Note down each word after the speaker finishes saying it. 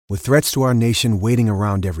With threats to our nation waiting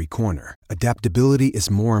around every corner, adaptability is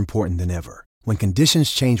more important than ever. When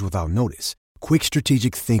conditions change without notice, quick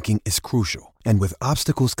strategic thinking is crucial. And with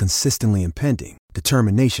obstacles consistently impending,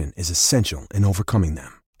 determination is essential in overcoming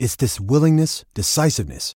them. It's this willingness,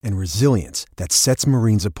 decisiveness, and resilience that sets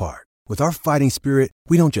Marines apart. With our fighting spirit,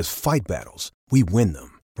 we don't just fight battles, we win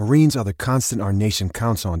them. Marines are the constant our nation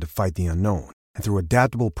counts on to fight the unknown. And through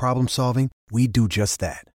adaptable problem solving, we do just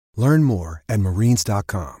that. Learn more at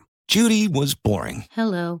marines.com. Judy was boring.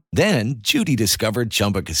 Hello. Then Judy discovered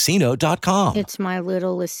ChumbaCasino.com. It's my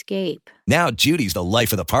little escape. Now Judy's the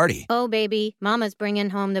life of the party. Oh, baby, mama's bringing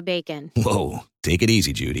home the bacon. Whoa, take it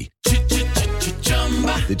easy, Judy.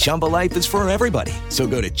 The Chumba life is for everybody. So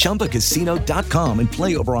go to ChumbaCasino.com and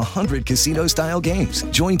play over 100 casino-style games.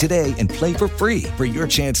 Join today and play for free for your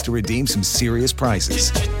chance to redeem some serious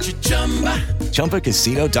prizes.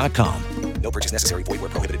 ChumbaCasino.com. No purchase necessary. Void where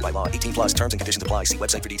prohibited by law. 18 plus terms and conditions apply. See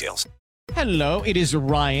website for details. Hello, it is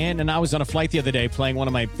Ryan, and I was on a flight the other day playing one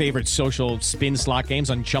of my favorite social spin slot games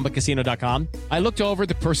on ChumbaCasino.com. I looked over at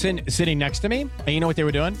the person sitting next to me, and you know what they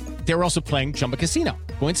were doing? They were also playing Chumba Casino.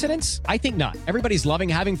 Coincidence? I think not. Everybody's loving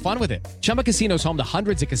having fun with it. Chumba Casino is home to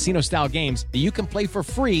hundreds of casino-style games that you can play for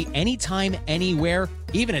free anytime, anywhere,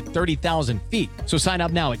 even at 30,000 feet. So sign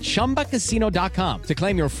up now at ChumbaCasino.com to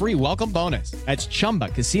claim your free welcome bonus. That's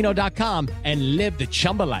ChumbaCasino.com and live the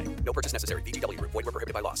Chumba life. No purchase necessary. VGW. Void where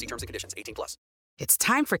prohibited by law. See terms and conditions. 18 plus. It's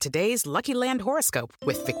time for today's Lucky Land horoscope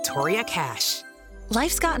with Victoria Cash.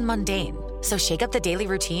 Life's gotten mundane, so shake up the daily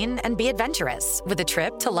routine and be adventurous with a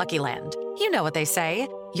trip to Lucky Land. You know what they say.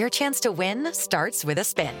 Your chance to win starts with a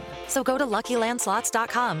spin. So go to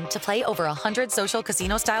LuckyLandSlots.com to play over 100 social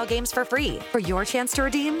casino-style games for free for your chance to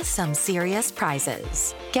redeem some serious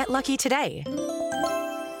prizes. Get lucky today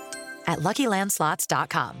at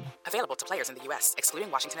LuckyLandSlots.com. Available to players in the U.S., excluding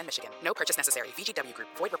Washington and Michigan. No purchase necessary. VGW Group.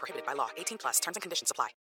 Void where prohibited by law. 18 plus. Terms and conditions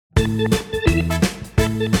apply.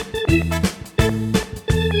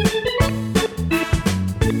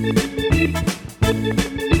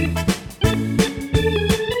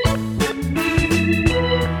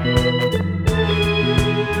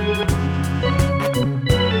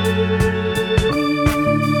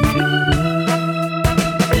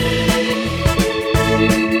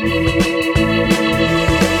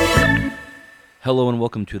 Hello and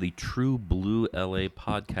welcome to the True Blue LA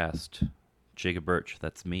podcast. Jacob Birch,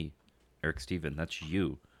 that's me. Eric Steven, that's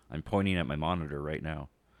you. I'm pointing at my monitor right now.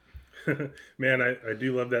 Man, I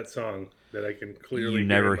do love that song that I can clearly You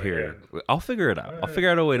never hear in my hear head. it. I'll figure it out. I'll figure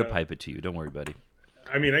out a way to pipe it to you. Don't worry, buddy.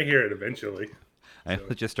 I mean, I hear it eventually. I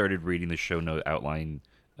just started reading the show note outline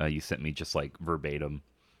you sent me, just like verbatim.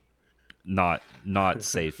 Not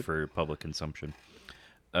safe for public consumption.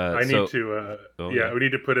 I need to, we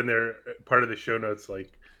need to put in there part of the show notes,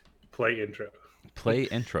 like play intro. Play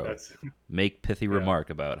intro. Make pithy remark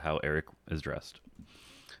about how Eric is dressed.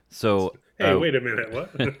 So, hey, wait a minute,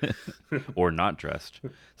 what? Or not dressed.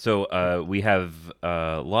 So we have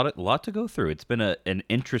a lot to go through. It's been an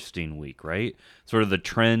interesting week, right? Sort of the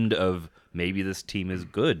trend of maybe this team is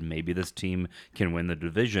good, maybe this team can win the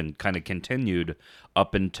division, kind of continued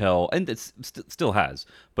up until, and it still has,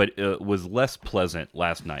 but it was less pleasant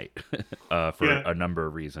last night for a number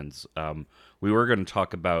of reasons. We were going to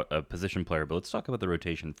talk about a position player, but let's talk about the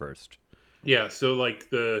rotation first. Yeah, so like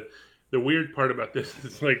the weird part about this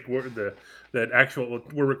is like we're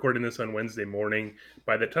recording this on Wednesday morning.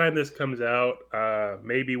 By the time this comes out,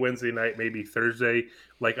 maybe Wednesday night, maybe Thursday,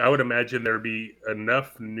 like I would imagine there'd be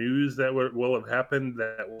enough news that will have happened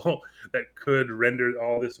that could render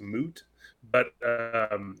all this moot. But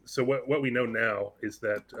so what we know now is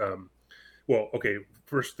that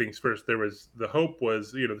first things first, the hope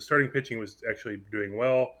was, the starting pitching was actually doing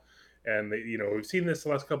well, and we've seen this the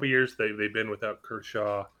last couple of years. They've been without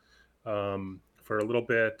Kershaw for a little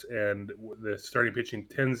bit, and the starting pitching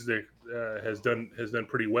has done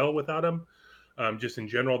pretty well without him. Just in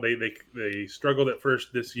general, they struggled at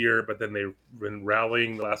first this year, but then they've been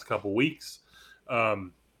rallying the last couple weeks.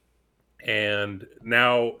 And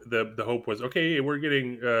now the hope was, okay, we're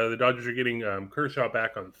getting the Dodgers are getting Kershaw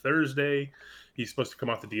back on Thursday. He's supposed to come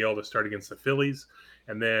off the DL to start against the Phillies.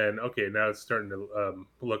 And then, okay, now it's starting to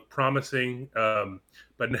look promising.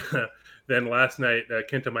 But then last night,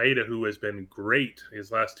 Kenta Maeda, who has been great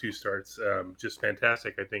his last two starts, just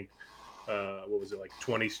fantastic. I think,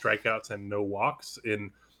 20 strikeouts and no walks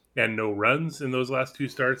and no runs in those last two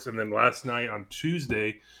starts. And then last night on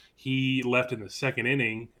Tuesday, he left in the second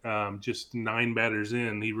inning, just 9 batters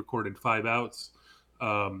in. He recorded 5 outs.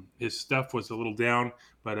 His stuff was a little down,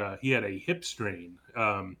 but he had a hip strain.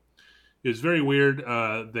 It was very weird.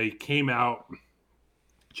 They came out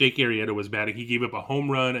Jake Arrieta was batting. He gave up a home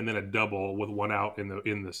run and then a double with one out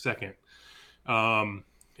in the second. And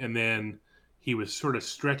then he was sort of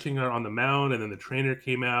stretching on the mound, and then the trainer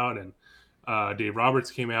came out, and Dave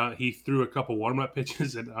Roberts came out. He threw a couple warm-up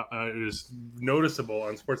pitches, and it was noticeable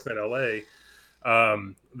on Sportsnet LA.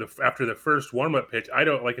 After the first warm-up pitch, I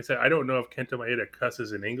don't know if Kenta Maeda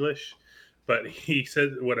cusses in English, but he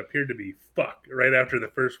said what appeared to be "fuck" right after the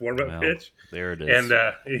first warm-up pitch. There it is.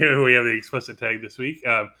 And we have the explicit tag this week.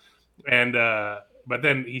 But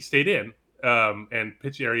then he stayed in, and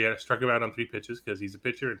pitch area struck him out on 3 pitches because he's a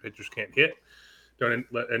pitcher and pitchers can't hit. Don't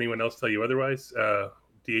let anyone else tell you otherwise.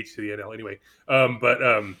 DH to the NL anyway. And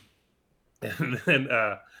then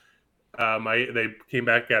they came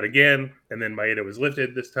back out again, and then Maeda was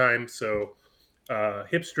lifted this time. So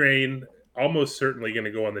hip strain, almost certainly going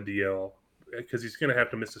to go on the DL because he's going to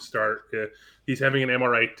have to miss a start. He's having an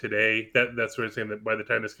MRI today. That's what I'm saying, that by the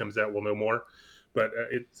time this comes out, we'll know more. But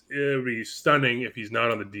it'll be stunning if he's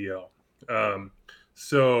not on the DL.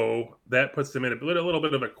 So that puts them in a little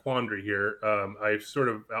bit of a quandary here. I've sort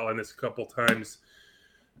of outlined this a couple times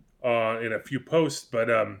in a few posts, but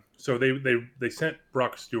so they sent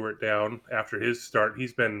Brock Stewart down after his start.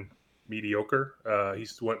 He's been mediocre.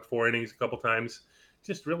 He's went 4 innings a couple times.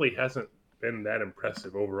 Just really hasn't been that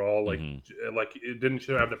impressive overall. Like it didn't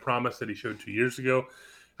have the promise that he showed 2 years ago.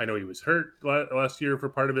 I know he was hurt last year for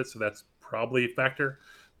part of it, so that's probably a factor.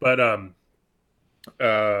 But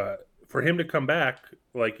for him to come back,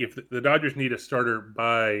 like if the Dodgers need a starter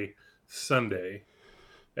by Sunday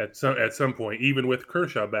at some point, even with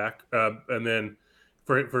Kershaw back, and then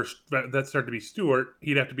for that start to be Stewart,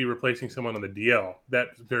 he'd have to be replacing someone on the DL.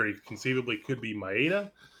 That very conceivably could be Maeda,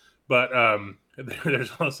 but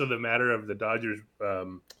there's also the matter of the Dodgers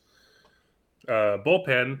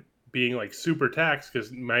bullpen being like super taxed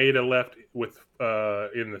because Maeda left with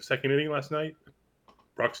in the second inning last night.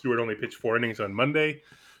 Brock Stewart only pitched 4 innings on Monday.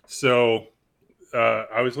 So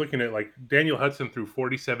I was looking at like Daniel Hudson threw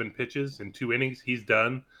 47 pitches in 2 innings. He's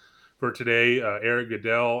done for today. Eric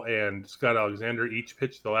Goodell and Scott Alexander each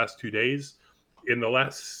pitched the last 2 days. In the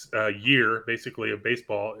last year, basically, of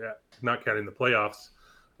baseball, not counting the playoffs,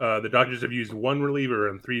 the Dodgers have used 1 reliever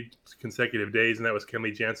in 3 consecutive days, and that was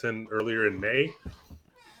Kenley Jansen earlier in May.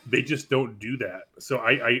 They just don't do that. So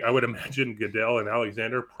I would imagine Goodell and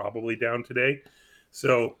Alexander probably down today.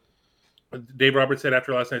 So Dave Roberts said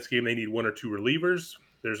after last night's game they need 1 or 2 relievers.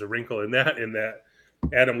 There's a wrinkle in that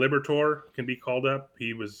Adam Liberatore can be called up.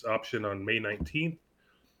 He was optioned on May 19th.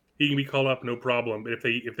 He can be called up, no problem. But if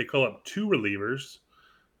they call up 2 relievers,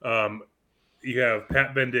 you have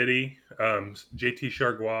Pat Venditti, JT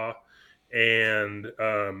Chargois, and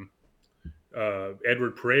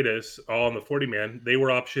Edward Paredes all on the 40-man. They were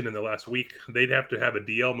optioned in the last week. They'd have to have a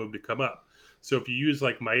DL move to come up. So if you use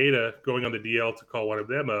like Maeda going on the DL to call one of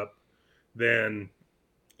them up, then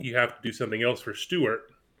you have to do something else for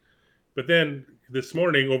Stewart. But then this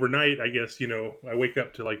morning, overnight, I guess, I wake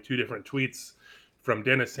up to like 2 different tweets from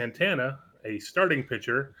Dennis Santana, a starting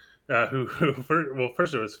pitcher,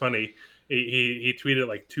 first it was funny. He tweeted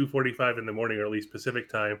like 2:45 in the morning, or at least Pacific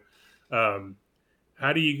time.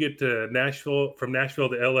 How do you get to from Nashville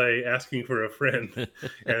to LA asking for a friend?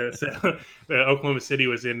 And so Oklahoma City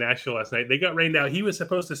was in Nashville last night. They got rained out. He was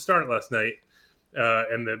supposed to start last night,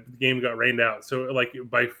 and the game got rained out. So like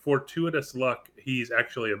by fortuitous luck, he's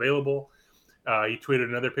actually available. He tweeted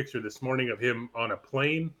another picture this morning of him on a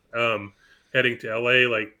plane heading to LA,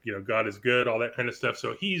 like, God is good, all that kind of stuff.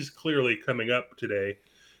 So he's clearly coming up today.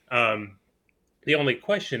 The only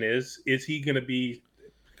question is he going to be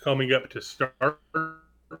coming up to start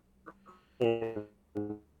or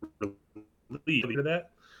leave that?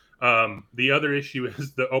 The other issue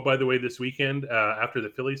is by the way, this weekend, after the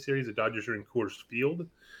Phillies series, the Dodgers are in Coors Field.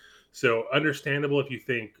 So understandable if you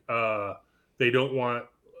think they don't want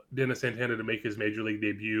Dennis Santana to make his major league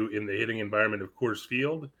debut in the hitting environment of Coors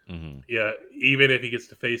Field. Mm-hmm. Yeah, even if he gets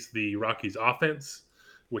to face the Rockies offense,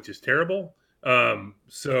 which is terrible.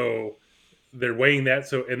 So they're weighing that.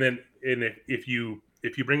 So, and if you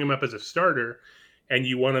bring him up as a starter and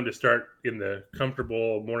you want him to start in the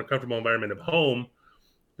more comfortable environment of home,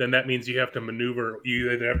 then that means you have to maneuver.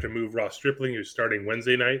 You either have to move Ross Stripling, who's starting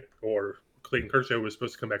Wednesday night, or Clayton Kershaw, who was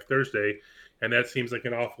supposed to come back Thursday. And that seems like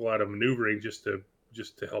an awful lot of maneuvering just to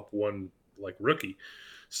help one like rookie.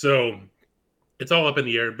 So it's all up in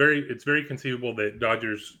the air. It's very conceivable that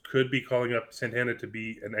Dodgers could be calling up Santana to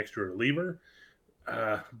be an extra reliever.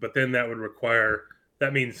 But then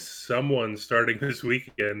that means someone starting this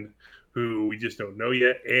weekend who we just don't know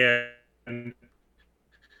yet, and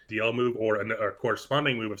DL move or a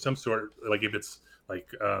corresponding move of some sort, like if it's like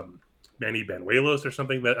Manny Banuelos or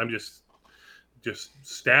something. That just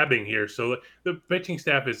stabbing here. So the pitching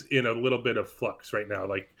staff is in a little bit of flux right now.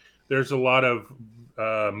 Like there's a lot of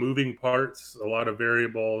moving parts, a lot of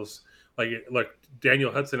variables. Like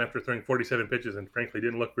Daniel Hudson, after throwing 47 pitches and frankly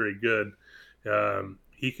didn't look very good,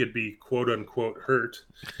 he could be quote unquote hurt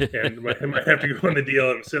and might have to go on the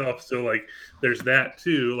DL himself. So like there's that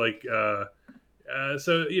too. Like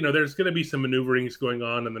so there's going to be some maneuverings going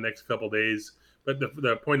on in the next couple days. But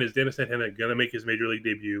the point is, Dennis Santana going to make his major league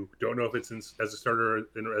debut. Don't know if it's as a starter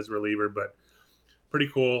or as a reliever, but pretty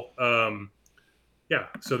cool. Yeah,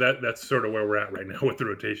 so that's sort of where we're at right now with the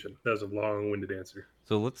rotation. That was a long-winded answer.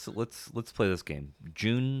 So let's play this game.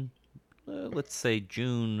 Let's say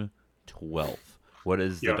June 12th. What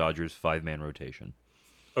is the Dodgers 5-man rotation?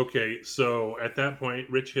 Okay, so at that point,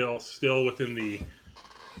 Rich Hill still within the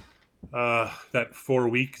that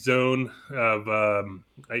 4-week zone of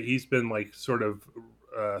he's been like sort of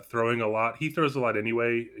throwing a lot. He throws a lot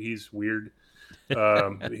anyway. He's weird. He's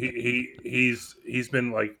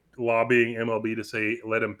been like lobbying MLB to say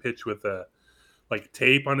let him pitch with a like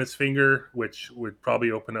tape on his finger, which would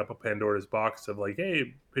probably open up a Pandora's box of like,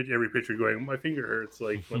 hey, every pitcher going, my finger hurts.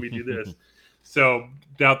 Like, let me do this. So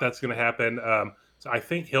doubt that's going to happen. So I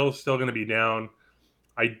think Hill's still going to be down.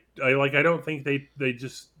 I don't think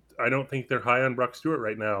I don't think they're high on Brock Stewart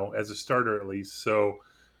right now as a starter, at least. So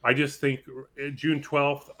I just think June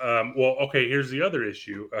 12th. Well, okay, here's the other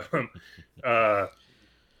issue.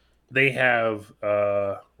 They have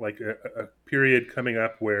like a period coming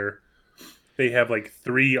up where they have like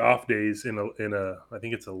 3 off days in a I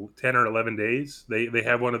think it's a 10 or 11 days. They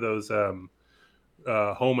have one of those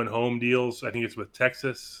home and home deals. I think it's with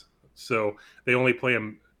Texas. So they only play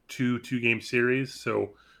them 2 game series.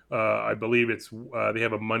 So I believe it's they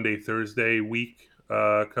have a Monday, Thursday week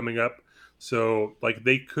coming up. So like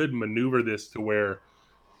they could maneuver this to where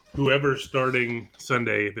whoever's starting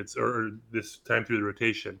Sunday, if it's or this time through the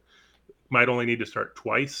rotation, might only need to start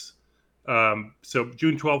twice. So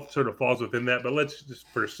June 12th sort of falls within that, but let's just,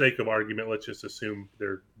 for sake of argument, let's just assume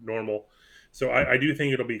they're normal. So I do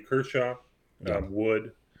think it'll be Kershaw,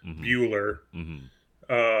 Wood, Buehler,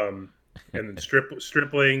 and then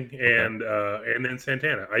Stripling and then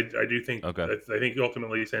Santana. I do think I think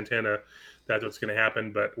ultimately Santana, that's what's going to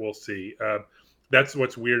happen, but we'll see. That's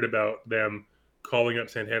what's weird about them calling up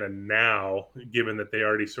Santana now, given that they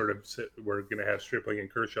already sort of were going to have Stripling and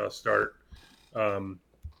Kershaw start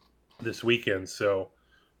this weekend. So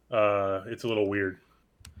it's a little weird.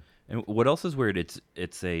 And what else is weird?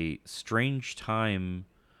 It's a strange time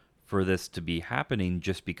for this to be happening,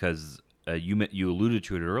 just because you alluded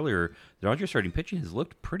to it earlier. The Dodgers starting pitching has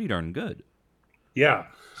looked pretty darn good. Yeah.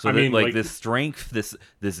 So I mean, like this strength, this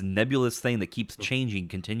nebulous thing that keeps changing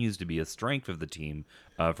continues to be a strength of the team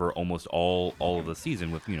for almost all of the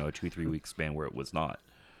season, with a 2-3 week span where it was not.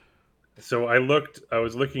 So I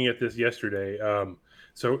was looking at this yesterday.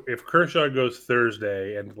 So if Kershaw goes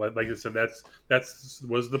Thursday, and like I said, that's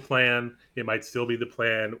was the plan. It might still be the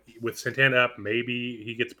plan with Santana up. Maybe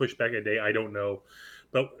he gets pushed back a day. I don't know.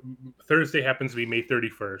 But Thursday happens to be May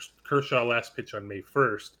 31st. Kershaw last pitch on May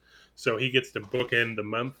 1st. So he gets to bookend the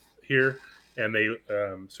month here, and they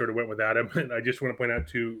sort of went without him. And I just want to point out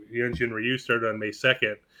too, Hyunjin Ryu started on May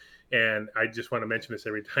 2nd, and I just want to mention this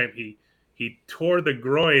every time. He tore the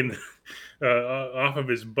groin off of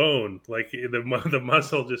his bone, like the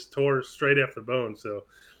muscle just tore straight off the bone. So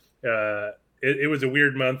it was a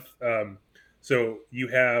weird month. So you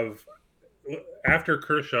have, after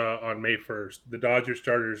Kershaw on May 1st, the Dodgers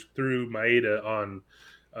starters threw Maeda on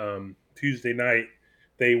Tuesday night.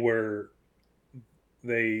 They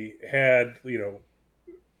had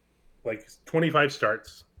like 25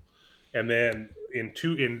 starts, and then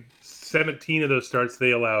in 17 of those starts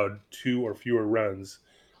they allowed 2 or fewer runs.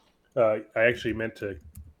 I actually meant to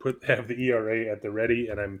have the ERA at the ready,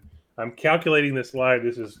 and I'm calculating this live.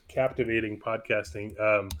 This is captivating podcasting.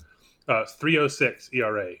 3.06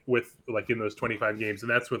 ERA with like in those 25 games,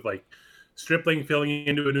 and that's with like Stripling filling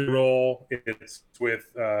into a new role. It's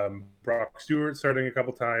with Brock Stewart starting a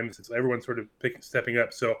couple times. It's everyone sort of stepping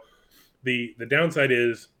up. So the downside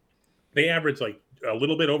is they average like a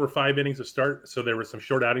little bit over 5 innings to start. So there were some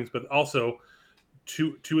short outings, but also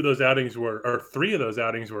two of those outings or 3 of those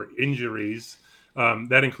outings were injuries.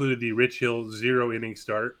 That included the Rich Hill 0-inning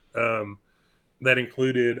start. That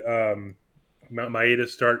included Maeda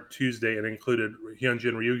start Tuesday, and included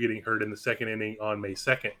Hyunjin Ryu getting hurt in the 2nd inning on May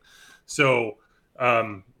 2nd. So,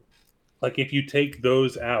 like if you take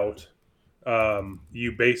those out,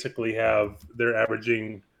 you basically they're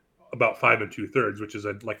averaging about 5 2/3, which is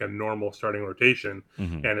like a normal starting rotation,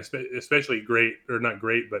 and especially great, or not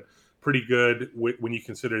great, but pretty good when you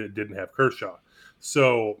consider it didn't have Kershaw.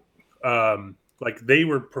 So, like they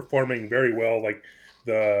were performing very well. Like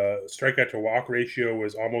the strikeout to walk ratio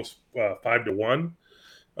was almost 5-1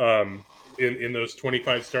 in those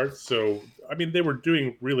 25 starts. So I mean, they were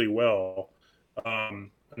doing really well. And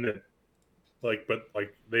then, but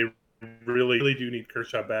they really do need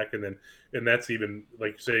Kershaw back, and that's even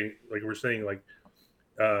like we're saying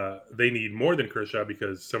they need more than Kershaw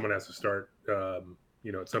because someone has to start.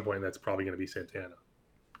 At some point, that's probably going to be Santana.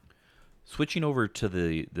 Switching over to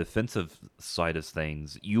the defensive side of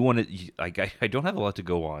things, I don't have a lot to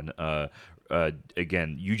go on.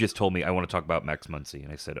 Again, you just told me I want to talk about Max Muncy,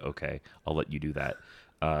 and I said, okay, I'll let you do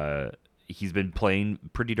that. He's been playing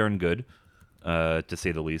pretty darn good, to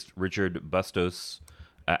say the least. Richard Bustos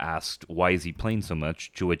asked, why is he playing so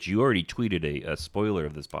much? To which you already tweeted a spoiler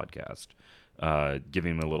of this podcast,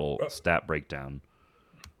 giving him a little stat breakdown.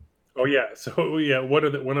 Oh, yeah. So, yeah, one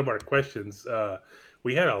of our questions,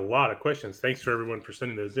 we had a lot of questions. Thanks for everyone for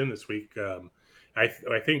sending those in this week. I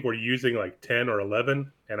think we're using like 10 or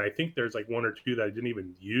 11, and I think there's like one or two that I didn't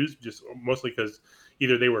even use, just mostly because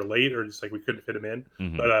either they were late or just like we couldn't fit them in.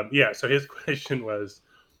 Mm-hmm. But yeah, so his question was,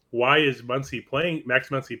 why is Max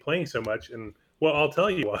Muncy playing so much? And well, I'll tell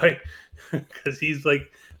you why, because he's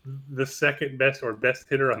like the second best or best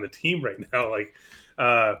hitter on the team right now. Like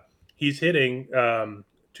he's hitting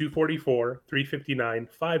 244, 359,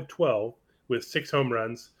 512 with 6 home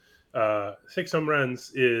runs. 6 home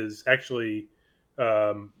runs is actually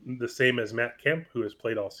the same as Matt Kemp, who has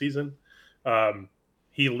played all season.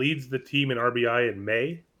 He leads the team in RBI in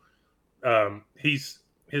May. His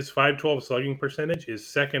 512 slugging percentage is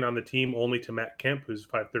second on the team only to Matt Kemp, who's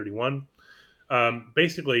 531.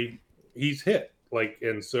 Basically, he's hit.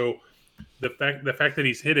 And so the fact that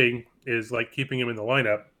he's hitting is like keeping him in the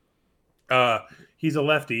lineup. He's a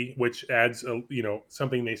lefty, which adds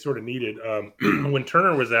something they sort of needed. When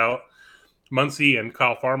Turner was out, Muncy and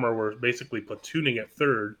Kyle Farmer were basically platooning at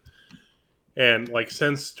third, and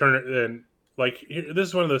since Turner, and this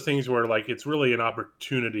is one of those things where it's really an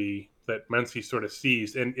opportunity that Muncy sort of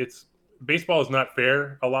sees, and baseball is not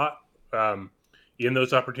fair a lot in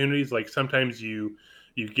those opportunities. Sometimes you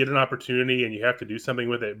get an opportunity and you have to do something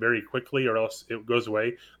with it very quickly, or else it goes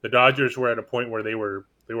away. The Dodgers were at a point where they were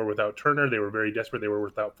without Turner. They were very desperate. They were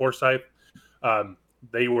without Forsythe.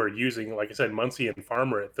 They were using, like I said, Muncy and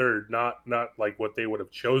Farmer at third, not like what they would have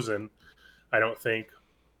chosen, I don't think.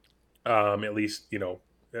 At least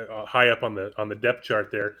high up on the depth chart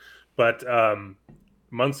there. But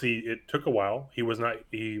Muncy, it took a while. He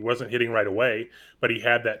wasn't hitting right away, but he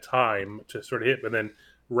had that time to sort of hit. But then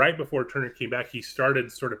right before Turner came back, he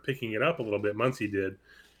started sort of picking it up a little bit. Muncy did,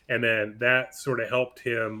 and then that sort of helped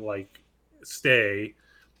him stay.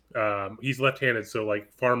 He's left-handed, so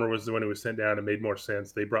Farmer was the one who was sent down and made more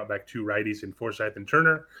sense. They brought back 2 righties in Forsythe and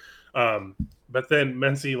Turner, but then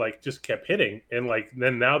Muncy just kept hitting, and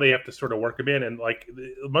then now they have to sort of work him in, and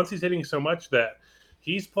Muncy's hitting so much that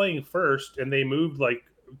he's playing first, and they moved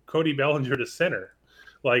Cody Bellinger to center.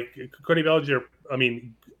 Cody Bellinger, I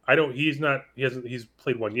mean, he's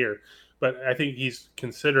played 1 year, but I think he's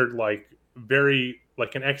considered very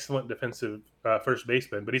an excellent defensive first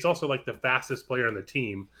baseman, but he's also the fastest player on the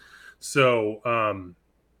team. So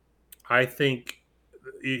I think,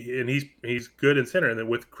 and he's good in center. And then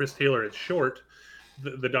with Chris Taylor at short,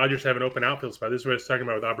 the Dodgers have an open outfield spot. This is what I was talking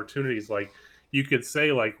about with opportunities. You could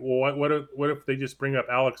say well, what if they just bring up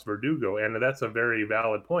Alex Verdugo? And that's a very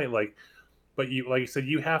valid point. But you, like you said,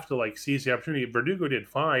 you have to seize the opportunity. Verdugo did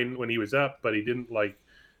fine when he was up, but he didn't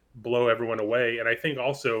blow everyone away. And I think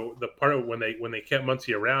also the part of when they kept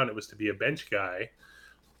Muncy around, it was to be a bench guy,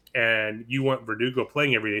 and you want Verdugo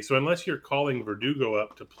playing every day. So unless you're calling Verdugo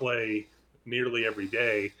up to play nearly every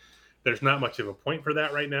day, there's not much of a point for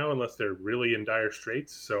that right now, unless they're really in dire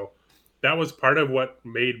straits. So that was part of what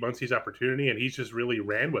made Muncy's opportunity, and he's just really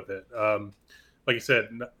ran with it. Like I said,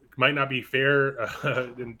 might not be fair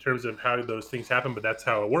in terms of how those things happen, but that's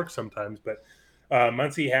how it works sometimes. But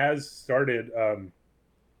Muncy has started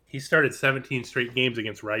he started 17 straight games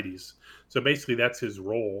against righties. So basically that's his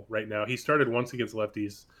role right now. He started once against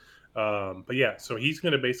lefties. But yeah, so he's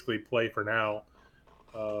going to basically play for now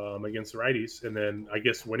against the righties. And then I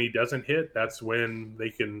guess when he doesn't hit, that's when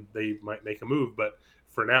they might make a move. But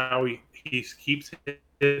for now, he keeps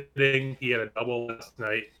hitting. He had a double last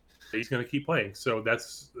night. He's going to keep playing. So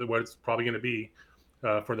that's what it's probably going to be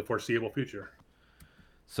for the foreseeable future.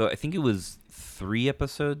 So I think it was 3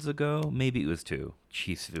 episodes ago. Maybe it was 2.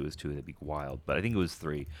 Jeez, if it was 2, that'd be wild. But I think it was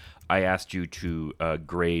 3. I asked you to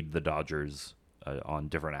grade the Dodgers on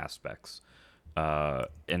different aspects.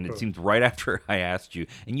 And it seems right after I asked you,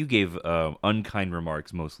 and you gave unkind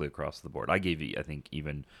remarks mostly across the board. I gave you, I think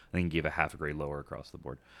gave a half a grade lower across the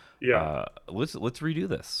board. Yeah. Let's redo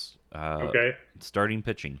this. Okay. Starting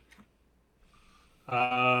pitching.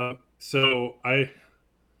 So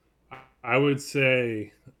I would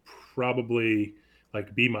say probably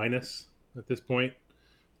like B minus at this point.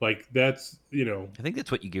 Like that's I think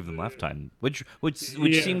that's what you gave them last time, which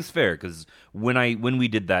Yeah. seems fair because when we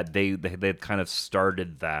did that, they had kind of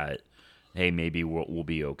started that. Hey, maybe we'll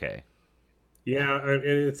be okay. Yeah,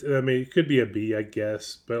 and I mean it could be a B, I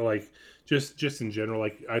guess, but like just in general,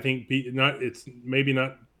 like I think B not it's maybe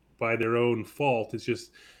not by their own fault. It's just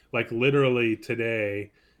like literally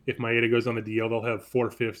today, if Maeda goes on the DL, they'll have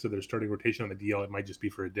 4/5 of their starting rotation on the DL. It might just be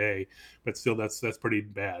for a day, but still that's pretty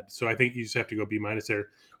bad. So I think you just have to go B minus there.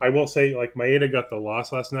 I will say like Maeda got the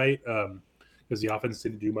loss last night because the offense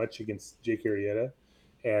didn't do much against Jake Arrieta.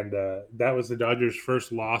 And that was the Dodgers'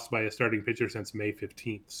 first loss by a starting pitcher since May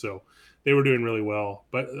 15th. So they were doing really well,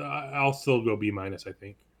 but I'll still go B minus, I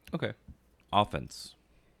think. Okay. Offense.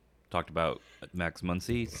 Talked about Max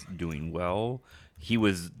Muncy doing well.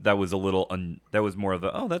 That was a little that was more of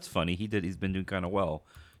the that's funny. He's been doing kind of well,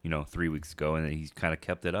 3 weeks ago, and he's kind of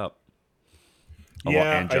kept it up.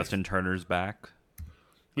 And Justin Turner's back.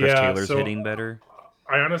 Chris Taylor's hitting better.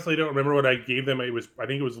 I honestly don't remember what I gave them. I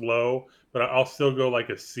think it was low, but I'll still go like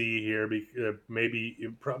a C here.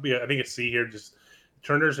 Probably I think a C here. Just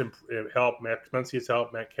Turner's help, Max Muncy's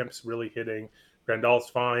help, Matt Kemp's really hitting, Grandal's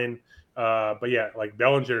fine, but yeah, like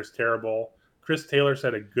Bellinger's terrible. Chris Taylor's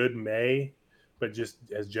had a good May, but just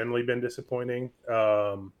has generally been disappointing.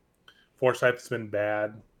 Forsythe's been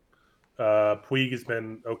bad. Puig has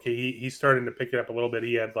been okay. He's starting to pick it up a little bit.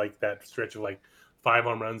 He had like that stretch of like 5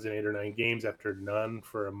 home runs in 8 or 9 games after none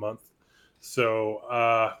for a month. So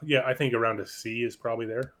yeah, I think around a C is probably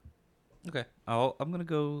there. Okay, I'm gonna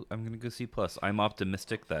go C plus. I'm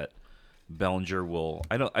optimistic that Bellinger will.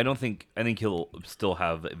 I think he'll still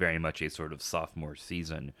have very much a sort of sophomore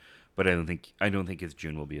season, but I don't think his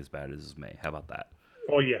June will be as bad as his May. How about that?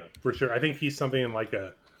 Oh yeah, for sure. I think he's something in like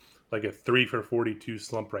a 3 for 42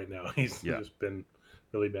 slump right now. He's just been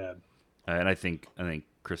really bad. And I think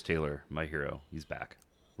Chris Taylor, my hero, he's back.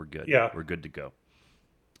 We're good. Yeah, we're good to go.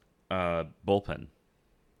 Bullpen.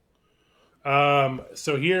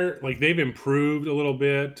 So here, like they've improved a little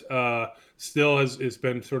bit. Still has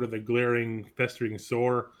been sort of the glaring, festering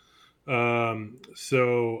sore.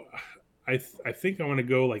 So I think I want to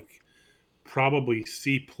go like probably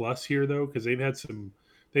C plus here though, because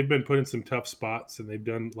they've been put in some tough spots, and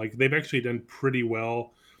they've actually done pretty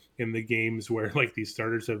well in the games where like these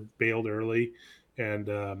starters have bailed early,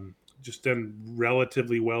 and just done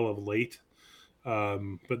relatively well of late.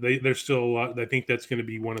 But there's still a lot. I think that's going to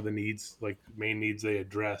be one of the needs, like main needs they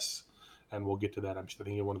address, and we'll get to that. I'm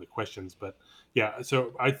thinking of one of the questions, but yeah.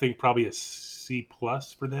 So I think probably a C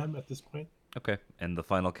plus for them at this point. Okay, and the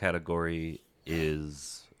final category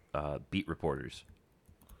is beat reporters.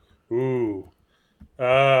 Ooh,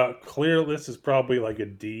 clear list is probably like a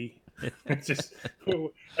D. It's just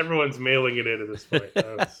everyone's mailing it in at this point.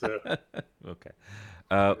 Okay.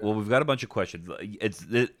 Well, we've got a bunch of questions.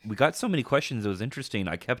 We got so many questions. It was interesting.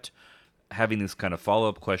 I kept having this kind of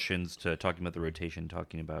follow-up questions to talking about the rotation,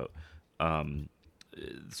 talking about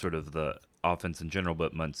sort of the offense in general,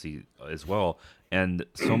 but Muncy as well. And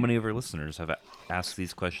so many of our listeners have asked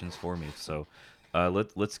these questions for me. So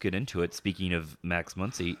let's get into it. Speaking of Max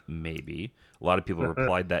Muncy, maybe a lot of people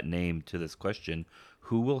replied that name to this question.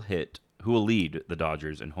 Who will lead the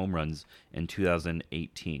Dodgers in home runs in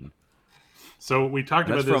 2018? So we talked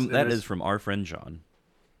about this. That is from our friend John.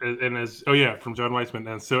 And from John Weissman.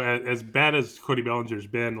 And so as bad as Cody Bellinger's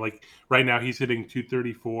been, like right now he's hitting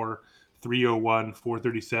 234, 301,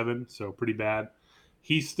 437, so pretty bad.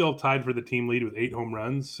 He's still tied for the team lead with 8 home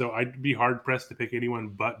runs, so I'd be hard pressed to pick anyone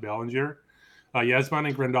but Bellinger.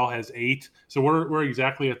 Yasmani Grandal has 8, so we're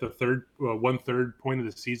exactly at the one-third point of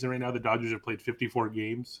the season right now. The Dodgers have played 54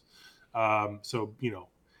 games, so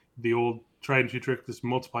the old try and shoot trick, just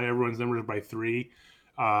multiply everyone's numbers by 3.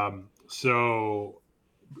 So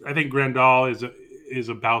I think Grandal is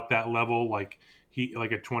about that level, like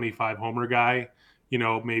a 25 homer guy,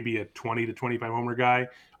 maybe a 20 to 25 homer guy.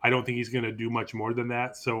 I don't think he's going to do much more than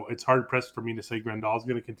that. So it's hard pressed for me to say Grandal is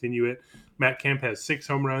going to continue it. Matt Kemp has 6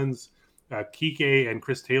 home runs. Kike and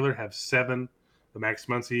Chris Taylor have 7. The Max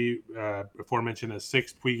Muncy, aforementioned, has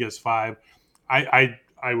 6. Puig has 5. I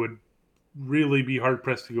would really be hard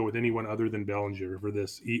pressed to go with anyone other than Bellinger for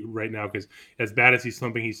this right now, because as bad as he's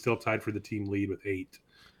slumping, he's still tied for the team lead with 8.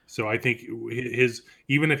 So I think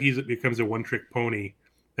even if he becomes a one trick pony,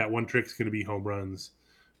 that one trick is going to be home runs.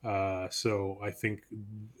 So I think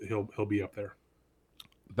he'll be up there.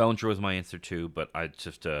 Bellinger was my answer too, but I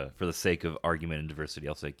just for the sake of argument and diversity,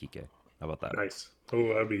 I'll say Kike. How about that? Nice.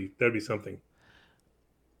 Oh, that'd be something.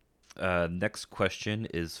 Next question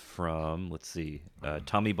is from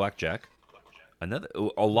Tommy Blackjack.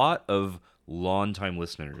 A lot of long-time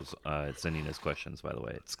listeners sending us questions. By the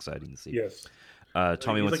way, it's exciting to see. Yes.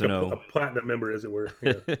 Tommy He's wants like to know a platinum member, as it were.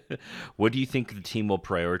 Yeah. what do you think the team will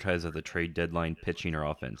prioritize at the trade deadline, pitching or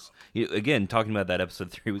offense? Again, talking about that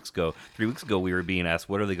episode 3 weeks ago. 3 weeks ago, we were being asked,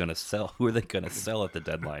 what are they going to sell? Who are they going to sell at the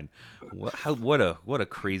deadline? What a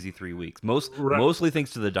crazy 3 weeks. Mostly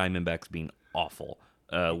thanks to the Diamondbacks being awful.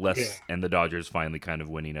 And the Dodgers finally kind of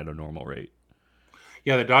winning at a normal rate.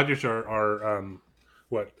 Yeah, the Dodgers are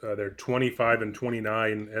they're 25 and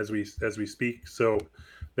 29 as we speak. So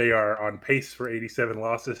they are on pace for 87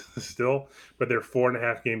 losses still, but they're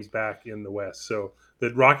 4.5 games back in the West. So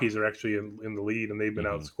the Rockies are actually in the lead, and they've been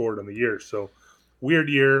outscored on the year. So weird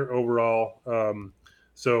year overall.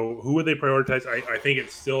 So who would they prioritize? I think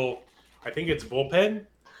it's bullpen,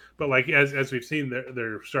 but like as we've seen,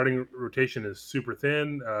 their starting rotation is super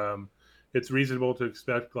thin. It's reasonable to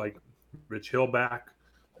expect like Rich Hill back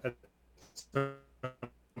at some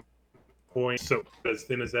point. So as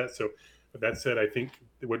thin as that. So that said, I think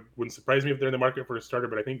it wouldn't surprise me if they're in the market for a starter,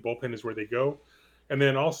 but I think bullpen is where they go. And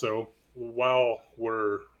then also, while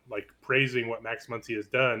we're like praising what Max Muncy has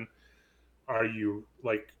done, are you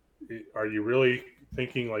really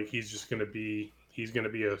thinking like he's going to be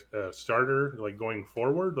a starter like going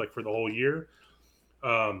forward, like for the whole year?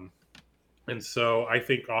 And so I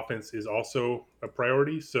think offense is also a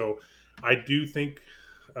priority. So I do think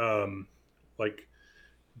like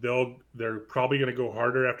they're probably going to go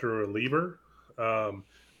harder after a reliever,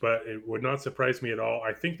 but it would not surprise me at all.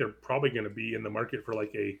 I think they're probably going to be in the market for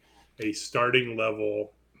like a starting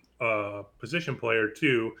level position player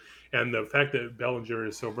too. And the fact that Bellinger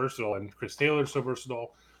is so versatile and Chris Taylor is so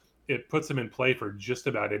versatile, it puts him in play for just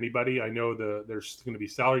about anybody. I know there's going to be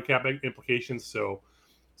salary cap implications, so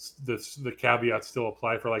the caveats still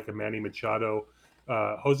apply for like a Manny Machado.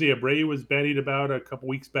 Jose Abreu was bandied about a couple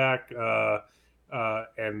weeks back.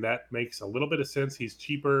 And that makes a little bit of sense. He's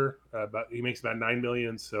cheaper, but he makes about $9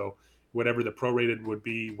 million. So whatever the prorated would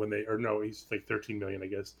be he's like $13 million, I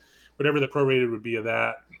guess. Whatever the prorated would be of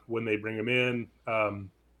that when they bring him in,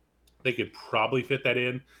 they could probably fit that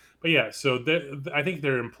in. But yeah, so I think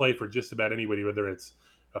they're in play for just about anybody, whether it's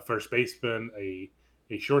a first baseman, a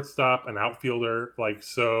shortstop, an outfielder. Like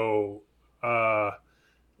so, I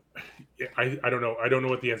don't know. I don't know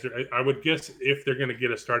what the answer. I would guess if they're going to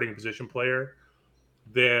get a starting position player,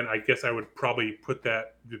 then I guess I would probably put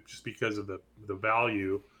that just because of the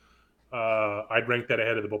value. I'd rank that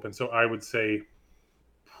ahead of the bullpen. So I would say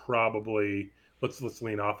probably let's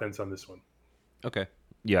lean offense on this one. Okay.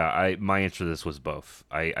 Yeah, my answer to this was both.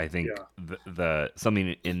 I think the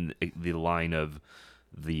something in the line of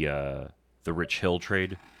the Rich Hill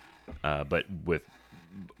trade, but with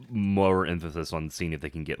more emphasis on seeing if they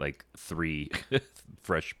can get like 3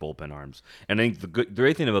 fresh bullpen arms. And I think the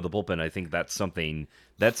great thing about the bullpen, I think that's something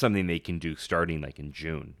they can do starting like in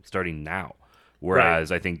June, starting now.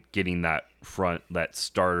 Whereas I think getting that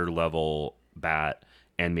starter level bat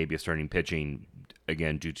and maybe a starting pitching,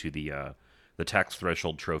 again, due to the tax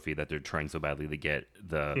threshold trophy that they're trying so badly to get,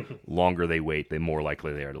 the longer they wait, the more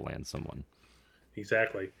likely they are to land someone.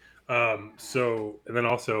 Exactly. So, and then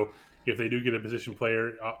also, if they do get a position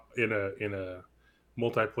player in a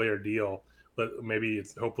multiplayer deal, but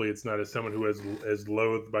hopefully it's not as someone who is as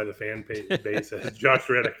loathed by the fan base as Josh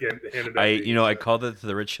Reddick ended up. I called it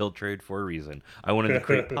the Rich Hill trade for a reason. I wanted to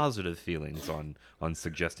create positive feelings on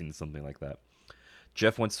suggesting something like that.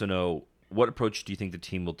 Jeff wants to know, what approach do you think the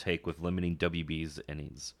team will take with limiting WB's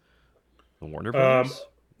innings? The Warner Brothers?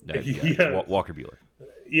 Walker Buehler.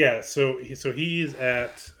 Yeah, so he's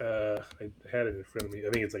at I had it in front of me. I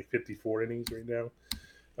think it's like 54 innings right now.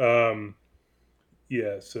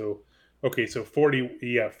 So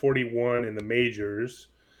 41 in the majors,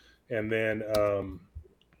 and then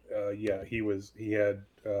he had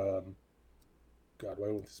God, why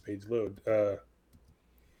won't this page load?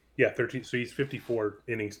 13. So he's 54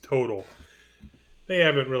 innings total. They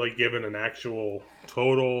haven't really given an actual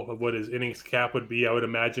total of what his innings cap would be. I would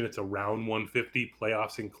imagine it's around 150,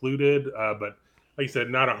 playoffs included. But like I said,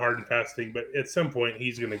 not a hard and fast thing. But at some point,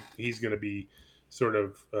 he's gonna be sort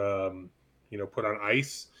of put on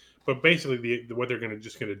ice. But basically, what they're gonna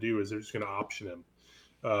do is they're just gonna option him.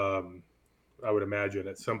 I would imagine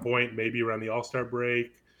at some point, maybe around the All-Star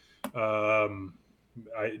break.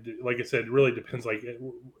 Like I said, it really depends. Like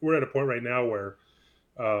we're at a point right now where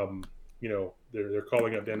they're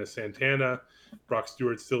calling up Dennis Santana. Brock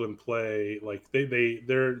Stewart's still in play. Like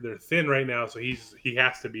they're thin right now, so he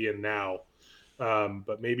has to be in now.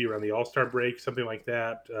 But maybe around the All-Star break, something like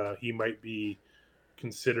that, he might be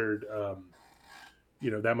considered.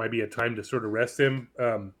 That might be a time to sort of rest him.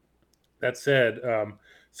 That said,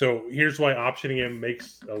 so here's why optioning him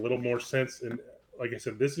makes a little more sense. And like I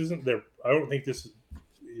said, this isn't their. I don't think this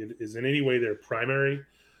is in any way their primary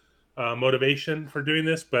motivation for doing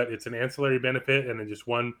this, but it's an ancillary benefit, and then just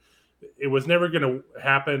one. It was never going to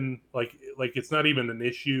happen. Like it's not even an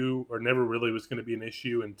issue, or never really was going to be an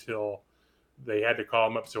issue until they had to call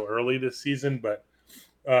him up so early this season. But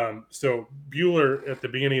so Buehler at the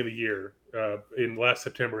beginning of the year, in last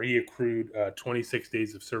September, he accrued 26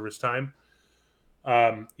 days of service time.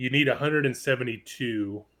 You need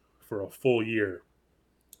 172 for a full year.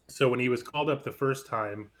 So when he was called up the first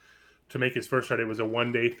time to make his first start, it was a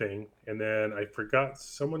 1-day thing. And then I forgot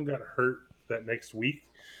someone got hurt that next week.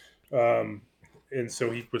 And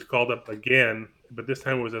so he was called up again, but this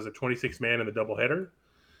time it was as a 26-man in the doubleheader.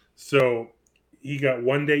 So he got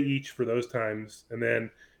 1 day each for those times. And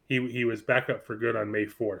then he was back up for good on May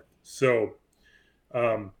 4th. So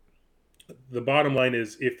the bottom line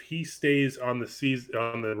is, if he stays on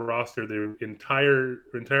the roster the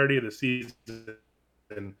entirety of the season,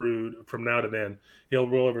 and from now to then, he'll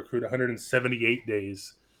roll over accrued 178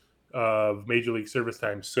 days of major league service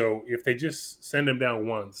time. So if they just send him down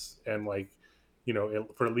once and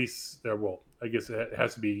for at least, I guess it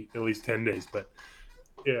has to be at least 10 days, but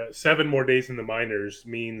 7 more days in the minors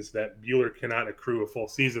means that Buehler cannot accrue a full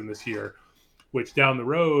season this year, which down the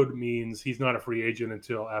road means he's not a free agent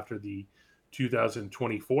until after the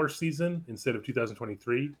 2024 season instead of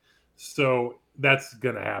 2023. So that's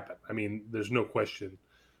going to happen. I mean, there's no question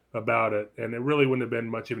about it. And it really wouldn't have been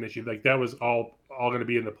much of an issue. Like, that was all going to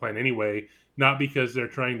be in the plan anyway, not because they're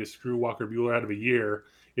trying to screw Walker Buehler out of a year.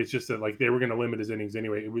 It's just that, like, they were going to limit his innings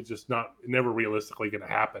anyway. It was just never realistically going to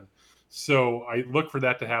happen. So I look for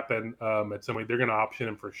that to happen at some point. They're going to option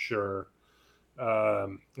him for sure.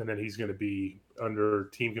 And then he's going to be under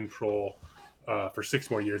team control for 6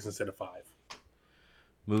 more years instead of 5.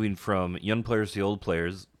 Moving from young players to old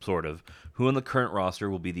players, sort of, who on the current roster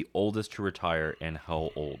will be the oldest to retire and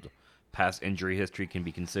how old? Past injury history can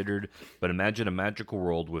be considered, but imagine a magical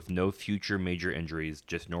world with no future major injuries,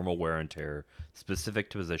 just normal wear and tear,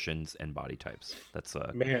 specific to positions and body types. That's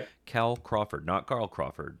Cal Crawford, not Carl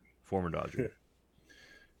Crawford, former Dodger.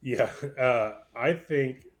 Yeah, I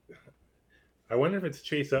wonder if it's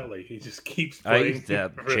Chase Utley. He just keeps playing.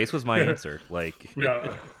 Chase was my answer.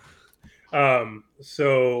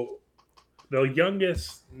 So the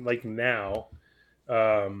youngest, now,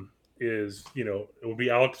 is, it will be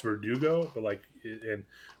Alex Verdugo,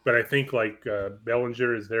 but I think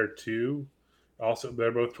Bellinger is there too. Also,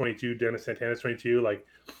 they're both 22. Dennis Santana's 22.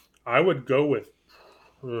 I would go with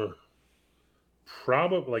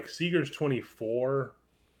probably Seager's 24.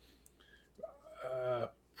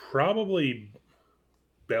 Probably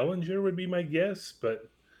Bellinger would be my guess, but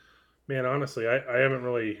man, honestly, I haven't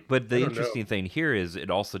really. But the interesting thing here is it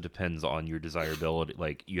also depends on your desirability.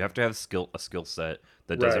 Like, you have to have a skill set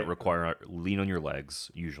that doesn't require lean on your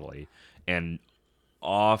legs usually, and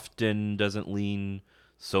often doesn't lean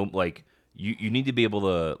so you need to be able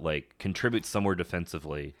to contribute somewhere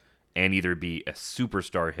defensively and either be a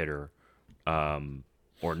superstar hitter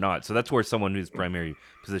or not. So that's where someone whose primary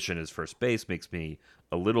position is first base makes me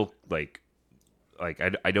a little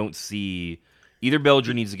I don't see. Either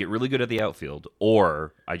Bellinger needs to get really good at the outfield,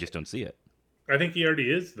 or I just don't see it. I think he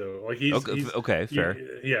already is, though. He's okay, fair.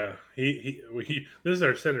 He this is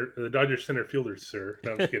our the Dodgers center fielder, sir.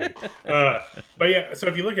 No, I'm just kidding. But yeah, so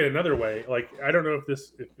if you look at it another way, I don't know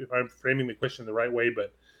if I'm framing the question the right way,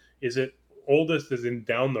 but is it oldest as in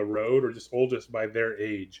down the road, or just oldest by their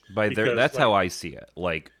age? That's how I see it.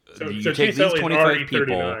 You take these 25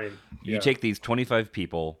 people. You take these 25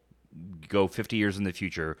 people. Go 50 years in the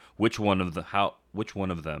future. Which one of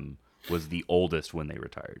them was the oldest when they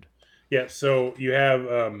retired? Yeah, so you have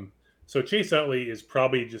Chase Utley is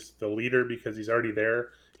probably just the leader because he's already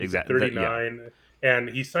there. He's 39, and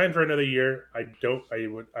he signed for another year. I don't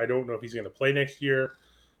know if he's going to play next year,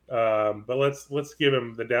 but let's give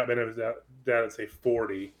him the benefit of the doubt and say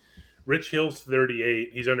 40. Rich Hill's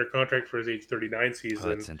 38. He's under contract for his age 39 season.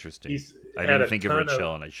 Oh, that's interesting. I didn't think of Rich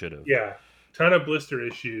Hill, and I should have. Yeah. Ton of blister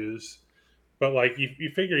issues, but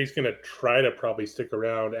you figure he's going to try to probably stick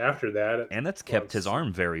around after that. And that's kept his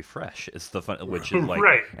arm very fresh. It's the fun, which is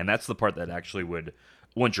right. And that's the part that actually would,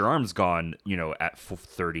 once your arm's gone, at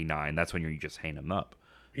 39, that's when you just hang him up.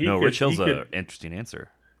 Rich Hill's an interesting answer.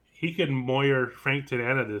 He could Moyer Frank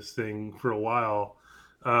Tanana this thing for a while.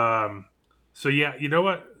 So yeah, you know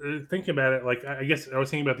what? Thinking about it, like I guess I was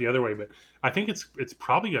thinking about the other way, but I think it's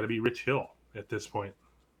probably got to be Rich Hill at this point.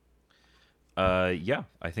 Yeah,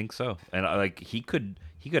 I think so. And like he could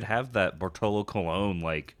have that Bartolo Colon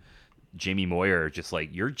like Jamie Moyer, just like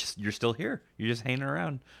you're still here, you're just hanging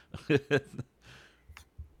around.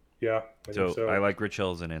 Yeah, I think So so. I like Rich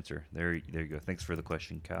Hill as an answer. There you go. Thanks for the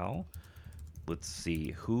question, Cal. Let's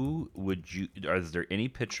see. Who would you? Is there any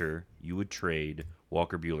pitcher you would trade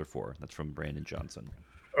Walker Bueller for? That's from Brandon Johnson.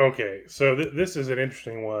 Okay, so this is an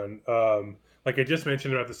interesting one. Like I just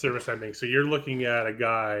mentioned about the service time thing. So you're looking at a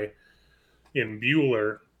guy in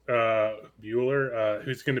Bueller,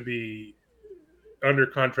 who's going to be under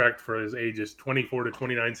contract for his ages 24 to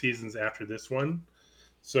 29 seasons after this one.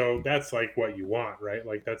 So that's like what you want, right?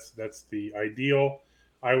 Like that's the ideal.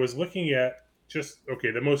 I was looking at just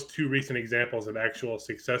okay, the most two recent examples of actual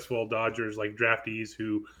successful Dodgers like draftees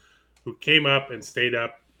who came up and stayed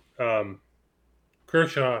up. Um,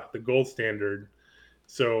 Kershaw, the gold standard.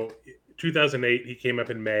 So 2008, he came up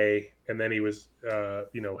in May, and then he was,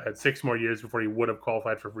 had 6 more years before he would have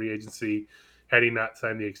qualified for free agency had he not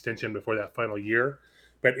signed the extension before that final year.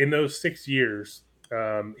 But in those 6 years,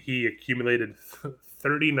 he accumulated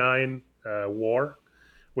 39 WAR,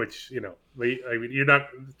 which I mean, you're not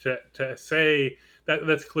to say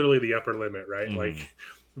that's clearly the upper limit, right? Mhm. Like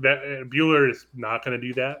that Bueller is not going to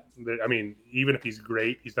do that. I mean, even if he's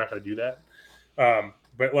great, he's not going to do that.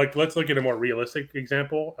 But like, let's look at a more realistic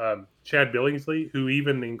example. Chad Billingsley, who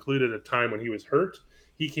even included a time when he was hurt,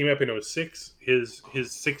 he came up in '06. His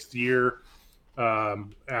sixth year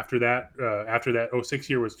after that '06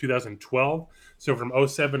 year was 2012. So from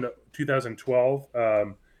 '07 to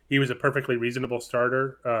 2012, he was a perfectly reasonable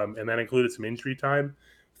starter, and that included some injury time.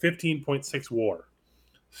 15.6 WAR.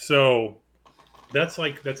 So that's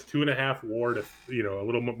 2.5 WAR to a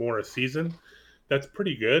little bit more a season. That's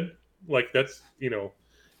pretty good. Like that's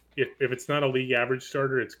if it's not a league average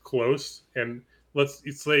starter, it's close. And let's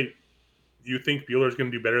say you think Bueller's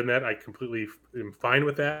going to do better than that. I completely am fine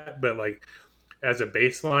with that. But like as a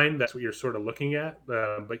baseline, that's what you're sort of looking at.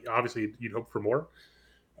 But obviously, you'd hope for more.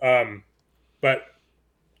 But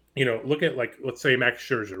look at like let's say Max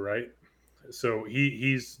Scherzer, right? So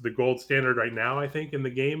he's the gold standard right now, I think, in the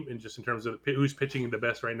game, and just in terms of who's pitching the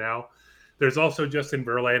best right now. There's also Justin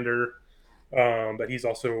Verlander, but he's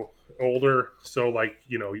also older. So like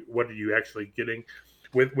what are you actually getting?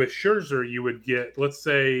 With Scherzer, you would get, let's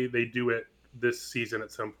say they do it this season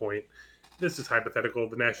at some point. This is hypothetical.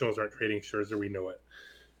 The Nationals aren't trading Scherzer, we know it,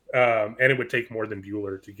 and it would take more than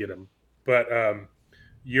Bueller to get him. But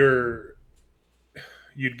you'd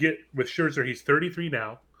get with Scherzer, he's 33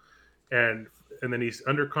 now, and then he's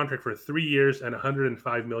under contract for 3 years and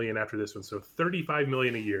 105 million after this one, so 35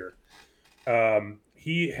 million a year.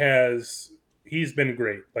 He's been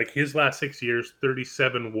great. Like his last 6 years,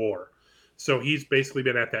 37 WAR. So he's basically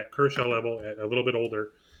been at that Kershaw level, a little bit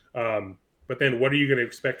older. But then, what are you going to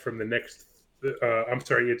expect from the next? I'm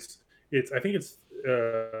sorry, I think it's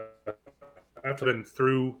after been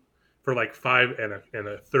through for like 5 and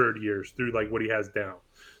a third years through like what he has down.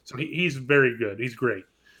 So he's very good. He's great.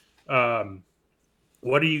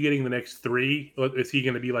 What are you getting the next 3? Is he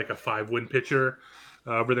going to be like a 5-win pitcher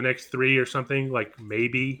over the next 3 or something? Like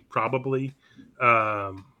maybe, probably.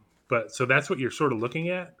 But so that's what you're sort of looking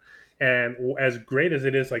at. And as great as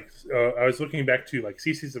it is, like I was looking back to like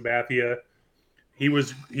CC Sabathia. He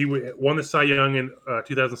won the Cy Young in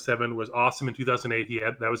 2007. Was awesome in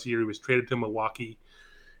 2008. That was the year he was traded to Milwaukee,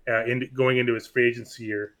 going into his free agency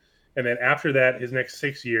year. And then after that, his next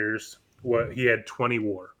 6 years, he had 20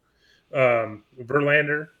 WAR.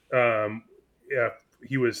 Verlander,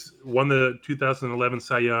 he won the 2011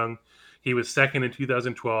 Cy Young. He was second in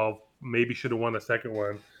 2012. Maybe should have won the second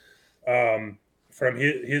one. From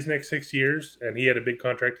his next 6 years, and he had a big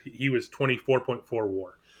contract. He was 24.4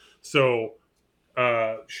 WAR. So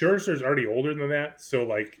Scherzer's already older than that. So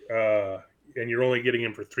and you're only getting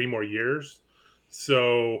him for 3 more years.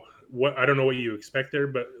 So I don't know what you expect there,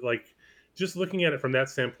 but like just looking at it from that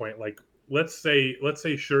standpoint, like let's say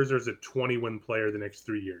Scherzer's a 20-win player the next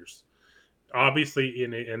 3 years. Obviously,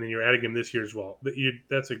 and then you're adding him this year as well.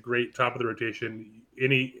 That's a great top of the rotation.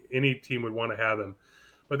 Any team would want to have him.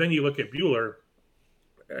 But then you look at Bueller.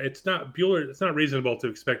 It's not reasonable to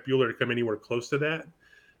expect Bueller to come anywhere close to that.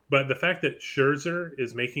 But the fact that Scherzer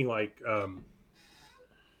is making like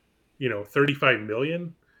 35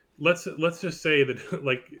 million, let's just say that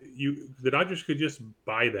like the Dodgers could just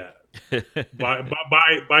buy that,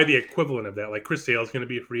 buy the equivalent of that. Like Chris Sale is going to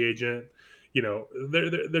be a free agent.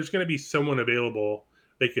 There's going to be someone available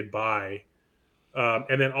they could buy,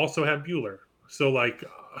 and then also have Bueller. So like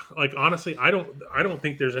honestly, I don't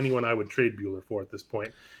think there's anyone I would trade Bueller for at this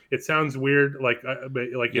point. It sounds weird, but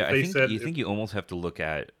like Yeah, if they said, you think you almost have to look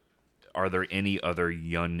at, are there any other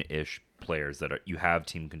young-ish players that you have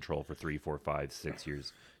team control for 3, 4, 5, 6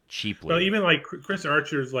 years cheaply? well, even like Chris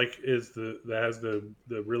Archer's that has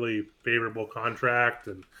the really favorable contract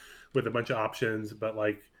and with a bunch of options, but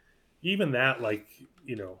like even that, like,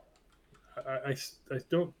 you know, I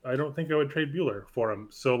don't think I would trade Bueller for him.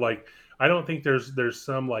 So like I don't think there's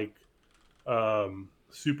some like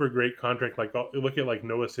super great contract. Like look at like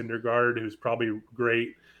Noah Syndergaard, who's probably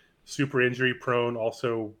great, super injury prone,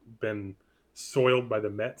 also been soiled by the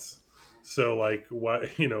Mets. So like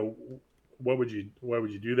what, you know, why would you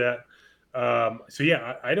do that? So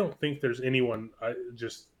yeah, I don't think there's anyone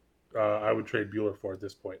I would trade Bueller for at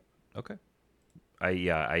this point. Okay.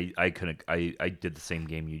 I couldn't. I did the same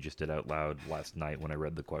game you just did out loud last night when I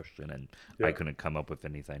read the question, and I couldn't come up with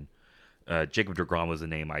anything. Jacob deGrom was the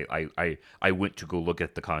name. I went to go look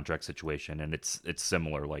at the contract situation, and it's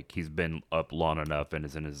similar. Like he's been up long enough, and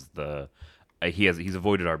is in he's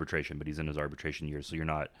avoided arbitration, but he's in his arbitration years. So you're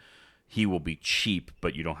not. He will be cheap,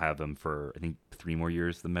 but you don't have him for I think 3 more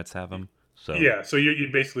years. The Mets have him. So yeah, so you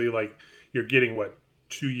basically like you're getting what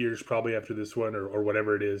 2 years probably after this one or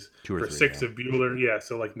whatever it is 2 or for 3, 6 yeah. of Bueller. Yeah,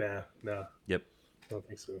 so like nah. Yep. I don't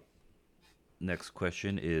think so. Next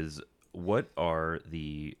question is, what are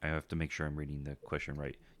the? I have to make sure I'm reading the question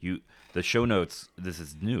right. The show notes. This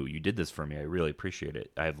is new. You did this for me. I really appreciate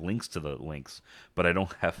it. I have links to the links, but I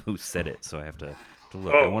don't have who said it, so I have to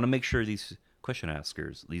look. I want to make sure these question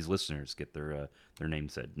askers, these listeners, get their name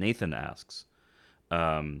said. Nathan asks.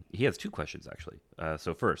 He has 2 questions actually.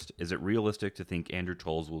 So first, is it realistic to think Andrew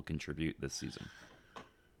Toles will contribute this season?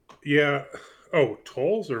 Yeah. Oh,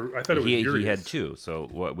 Toles, or I thought it was Urias. He had 2. So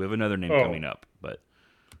we have another name coming up, but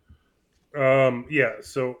yeah.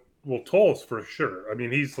 So Toles for sure. I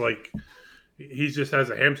mean, he just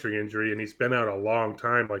has a hamstring injury and he's been out a long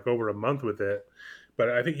time, like over a month with it. But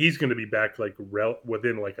I think he's going to be back like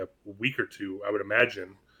within like a week or 2, I would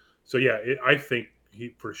imagine. So yeah, I think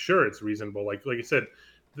for sure it's reasonable. Like I said,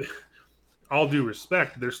 all due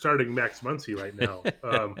respect, they're starting Max Muncy right now.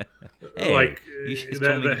 Hey, like you just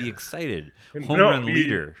told me to be excited. Home run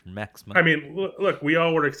leader, Max Muncy. I mean, look, we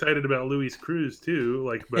all were excited about Luis Cruz too.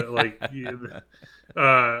 Like, but like, as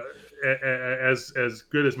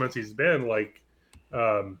good as Muncy's been, like,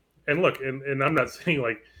 and look, and I'm not saying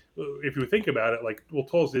like, if you think about it, like, well,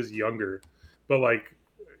 Toles is younger, but like,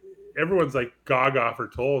 everyone's like gaga for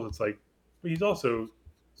Toles. It's like, he's also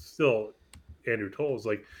still Andrew Toles.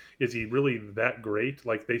 Like, is he really that great?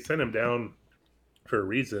 Like, they sent him down for a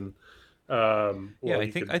reason. I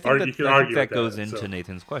think that goes into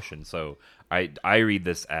Nathan's question. So I read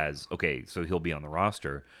this as, okay, so he'll be on the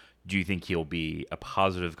roster. Do you think he'll be a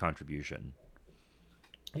positive contribution?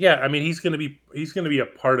 Yeah, I mean, he's going to be a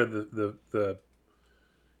part of the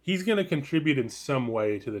he's going to contribute in some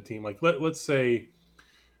way to the team. Like let's say,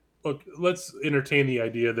 look, let's entertain the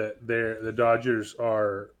idea that the Dodgers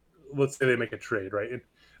are, let's say they make a trade, right?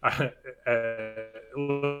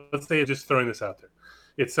 Let's say, just throwing this out there,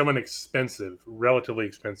 it's someone expensive, relatively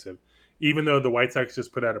expensive, even though the White Sox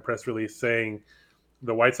just put out a press release saying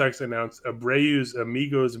the White Sox announced Abreu's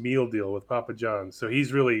Amigos meal deal with Papa John's. So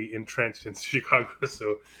he's really entrenched in Chicago.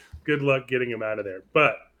 So good luck getting him out of there.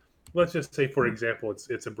 But let's just say, for example, it's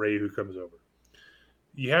Abreu who comes over.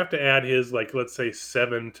 You have to add his, like, let's say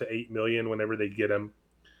 $7 to $8 million whenever they get him.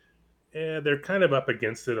 And they're kind of up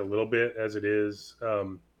against it a little bit as it is.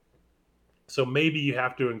 So maybe you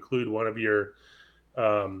have to include one of your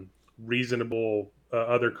reasonable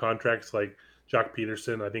other contracts, like Jock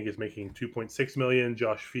Peterson, I think, is making $2.6 million.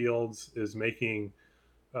 Josh Fields is making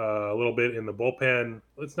a little bit in the bullpen.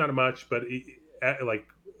 It's not much, but like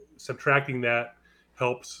subtracting that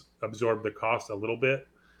helps absorb the cost a little bit.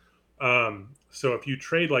 So if you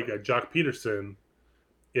trade like a Jock Peterson,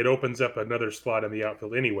 it opens up another slot in the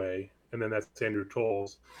outfield anyway, and then that's Andrew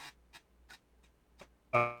Toles.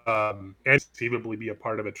 And conceivably be a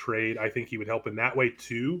part of a trade. I think he would help in that way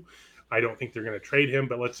too. I don't think they're going to trade him,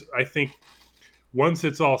 but I think once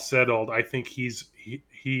it's all settled, I think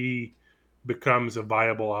he becomes a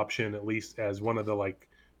viable option, at least as one of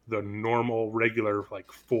the normal regular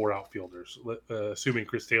 4 outfielders, assuming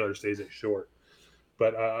Chris Taylor stays at short.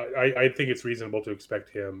 But I think it's reasonable to expect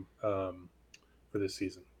him for this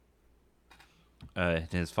season.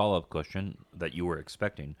 His follow-up question that you were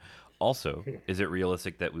expecting, also, is it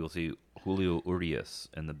realistic that we will see Julio Urias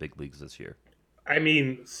in the big leagues this year? I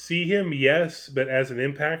mean, see him, yes, but as an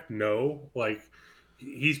impact, no. Like,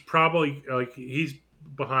 he's probably he's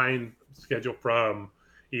behind schedule from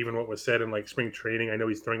even what was said in like spring training. I know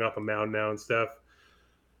he's throwing off a mound now and stuff,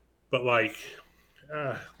 but like,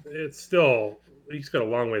 it's still he's got a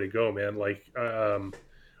long way to go, man. Like,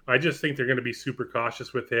 I just think they're going to be super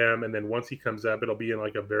cautious with him, and then once he comes up, it'll be in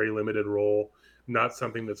like a very limited role, not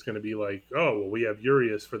something that's going to be like, oh, well, we have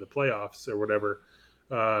Urias for the playoffs or whatever.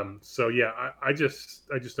 So yeah, I just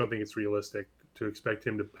don't think it's realistic to expect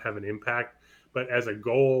him to have an impact. But as a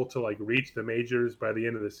goal to like reach the majors by the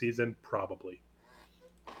end of the season, probably.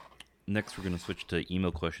 Next, we're going to switch to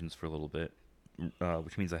email questions for a little bit,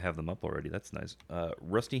 which means I have them up already. That's nice.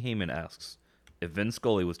 Rusty Heyman asks, if Vin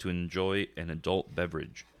Scully was to enjoy an adult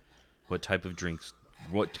beverage, what type of drink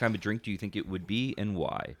do you think it would be, and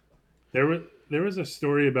why? There was a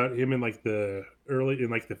story about him in like the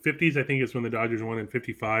 50s. I think it's when the Dodgers won in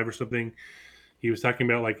 55 or something. He was talking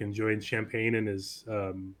about like enjoying champagne in his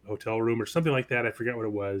hotel room or something like that. I forget what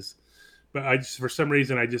it was, but for some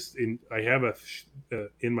reason I have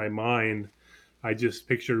in my mind. I just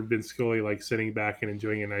pictured Vin Scully like sitting back and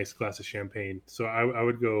enjoying a nice glass of champagne. So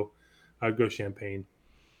I'd go champagne.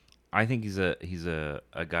 I think he's a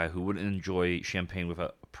guy who would enjoy champagne with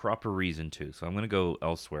a proper reason too. So I'm going to go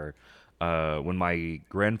elsewhere. When my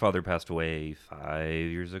grandfather passed away 5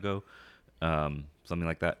 years ago, something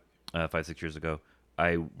like that, 5-6 years ago,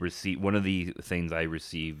 I received one of the things I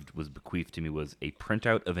received was bequeathed to me was a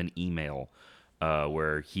printout of an email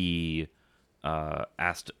where he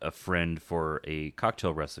asked a friend for a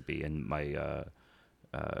cocktail recipe, and my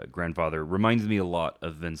grandfather reminds me a lot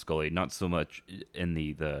of Vin Scully. Not so much in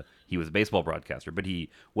the he was a baseball broadcaster, but he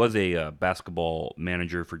was a basketball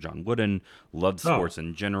manager for John Wooden. Loved sports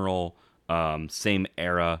in general. Same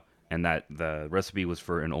era. And that the recipe was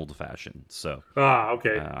for an old fashioned. So,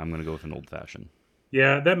 okay. I'm going to go with an old fashioned.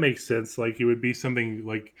 Yeah, that makes sense. Like it would be something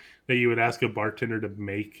like that you would ask a bartender to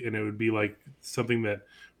make, and it would be like something that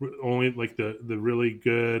only like the really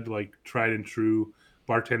good, like tried and true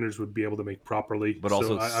bartenders would be able to make properly. But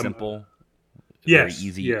also simple. Yes. Very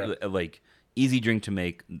easy. Yeah. Like easy drink to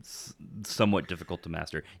make, somewhat difficult to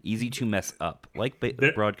master. Easy to mess up, like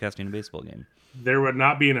broadcasting a baseball game. There would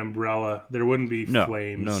not be an umbrella. There wouldn't be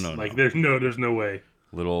flames. No. Like there's no way.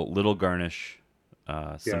 Little garnish,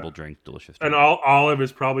 simple drink, delicious drink. And olive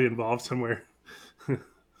is probably involved somewhere.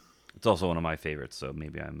 It's also one of my favorites, so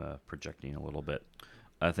maybe I'm projecting a little bit.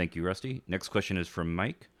 Thank you, Rusty. Next question is from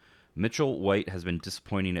Mike. Mitchell White has been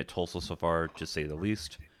disappointing at Tulsa so far, to say the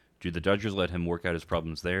least. Do the Dodgers let him work out his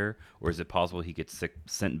problems there, or is it possible he gets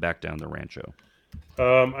sent back down to Rancho?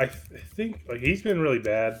 I think like he's been really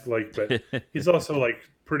bad, like, but he's also like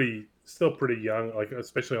still pretty young, like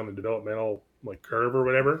especially on the developmental like curve or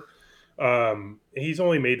whatever. He's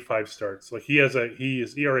only made 5 starts. Like his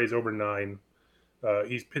ERA is over 9.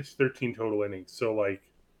 He's pitched 13 total innings. So like,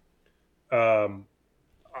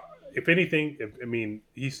 if anything,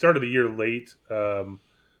 he started the year late.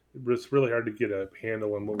 It was really hard to get a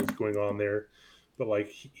handle on what was going on there. But like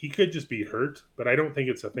he could just be hurt, but I don't think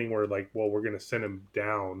it's a thing where like, well, we're going to send him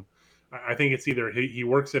down. I think it's either he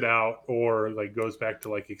works it out or like goes back to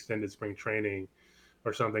like extended spring training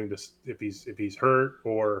or something. Just if he's hurt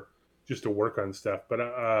or just to work on stuff. But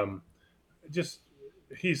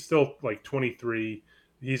he's still like 23.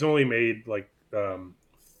 He's only made like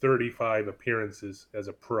 35 appearances as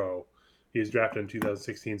a pro. He was drafted in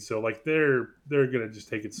 2016, so like they're going to just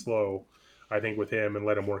take it slow, I think, with him and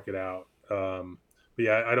let him work it out. But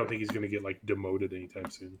yeah, I don't think he's going to get like demoted anytime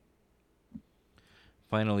soon.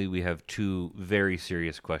 Finally, we have 2 very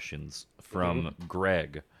serious questions from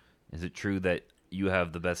Greg. Is it true that you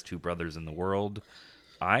have the best 2 brothers in the world?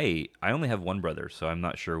 I only have 1 brother, so I'm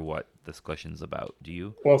not sure what this question's about. Do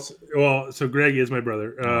you? Well, so Greg is my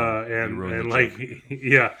brother, and like,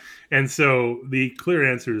 yeah, and so the clear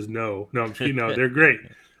answer is no. No, they're great.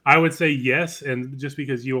 I would say yes, and just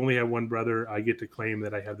because you only have 1 brother, I get to claim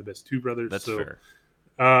that I have the best 2 brothers. That's fair.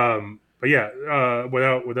 But yeah,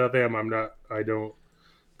 without them, I don't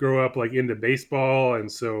grow up like into baseball,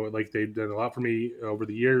 and so like they've done a lot for me over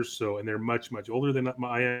the years. So, and they're much older than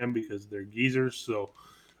I am because they're geezers. So,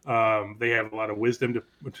 they have a lot of wisdom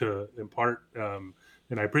to impart,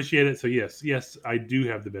 and I appreciate it. So yes, I do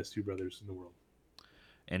have the best 2 brothers in the world.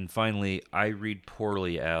 And finally, I Read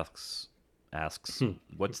Poorly asks,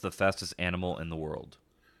 what's the fastest animal in the world?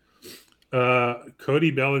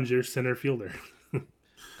 Cody Bellinger, center fielder.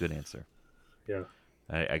 Good answer. Yeah.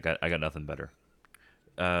 I got nothing better.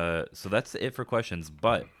 So that's it for questions,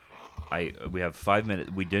 but we have 5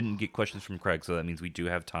 minutes. We didn't get questions from Craig, so that means we do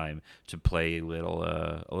have time to play a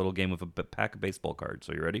little game with a pack of baseball cards.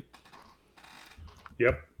 So you ready?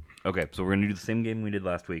 Yep. Okay, so we're going to do the same game we did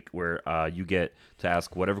last week, where you get to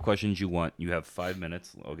ask whatever questions you want. You have 5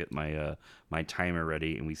 minutes. I'll get my my timer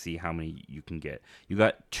ready, and we see how many you can get. You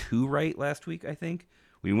got 2 right last week, I think.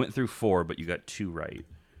 We went through 4, but you got 2 right.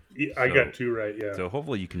 Yeah, I got 2 right, yeah. So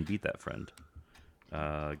hopefully you can beat that, friend.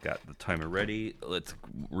 Got the timer ready. Let's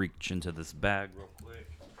reach into this bag real quick.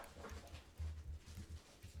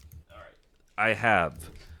 All right. I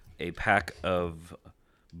have a pack of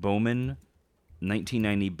Bowman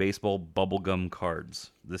 1990 baseball bubblegum cards.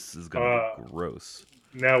 This is going to be gross.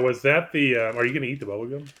 Now, was that the... are you going to eat the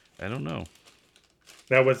bubblegum? I don't know.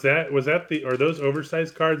 Now, was that the... Are those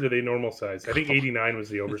oversized cards, or are they normal size? I think 89 was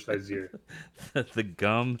the oversized year. The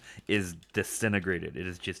gum is disintegrated. It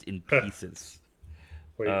is just in pieces.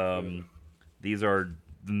 Wait, These are...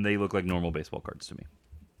 They look like normal baseball cards to me.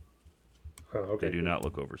 oh, okay. They do not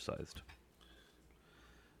look oversized.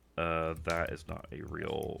 That is not a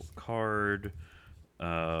real card.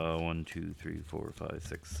 1, 2, 3, 4, 5,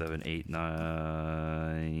 6, 7, 8,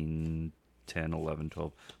 9, 10, 11,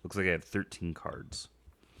 12. Looks like I have 13 cards.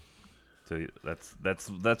 So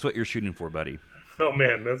that's what you're shooting for, buddy. Oh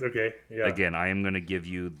man, that's okay. Yeah. Again, I am going to give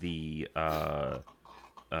you the. Oh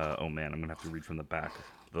man, I'm going to have to read from the back.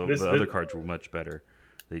 The other cards were much better.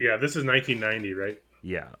 Yeah, this is 1990, right?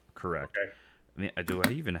 Yeah, correct. Okay. I mean, do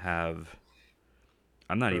I even have?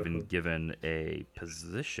 I'm not even given a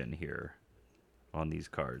position here on these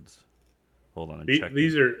cards. Hold on,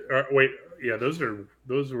 these are wait, yeah, those were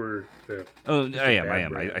the. Oh, I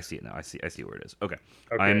am. I see it now. I see where it is. Okay.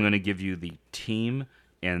 I'm going to give you the team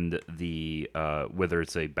and the whether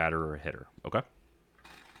it's a batter or a hitter. Okay.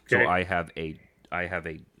 So I have a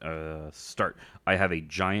start. I have a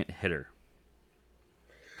giant hitter.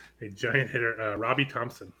 A giant hitter, Robbie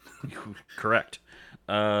Thompson. Correct.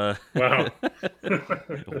 Wow.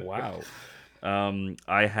 Wow.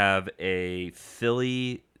 I have a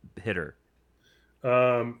Philly hitter.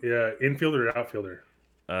 Yeah, infielder or outfielder?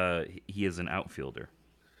 He is an outfielder.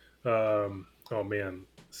 Oh man.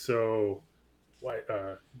 So, why?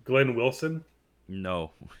 Glenn Wilson?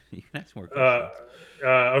 No, you can ask more questions.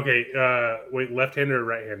 Okay. Wait, left-hander or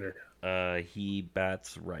right-hander? He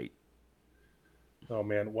bats right. Oh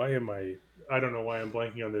man, why am I? I don't know why I'm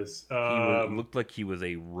blanking on this. He looked like he was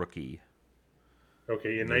a rookie.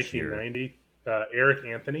 Okay, in 1990, Eric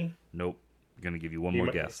Anthony. Nope. I'm gonna give you one more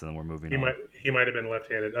guess, and then we're moving on. He might have been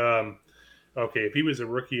left-handed. Okay, if he was a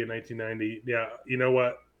rookie in 1990, yeah. You know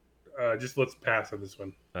what? Just let's pass on this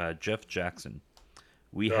one. Jeff Jackson.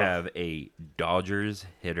 We have a Dodgers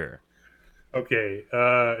hitter. Okay,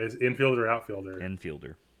 is infielder or outfielder?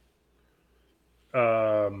 Infielder.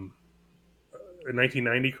 A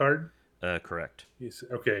 1990 card? Correct.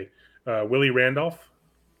 Okay. Willie Randolph?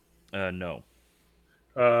 No.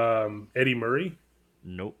 Eddie Murray?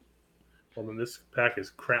 Nope. Well, then this pack is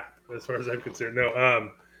crap as far as I'm concerned. No.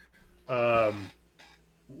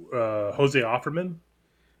 Jose Offerman?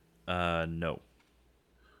 No.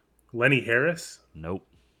 Lenny Harris? Nope.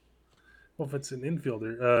 Well, if it's an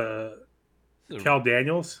infielder, Cal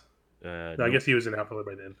Daniels? Nope. I guess he was an outfielder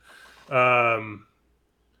by then.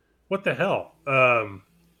 What the hell?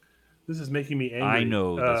 This is making me angry. I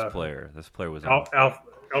know this player. This player was on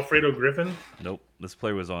Alfredo Griffin? Nope. This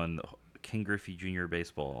player was on King Griffey Jr.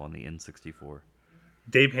 Baseball on the N64.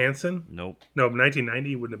 Dave Hansen? Nope. No,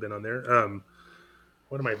 1990 wouldn't have been on there.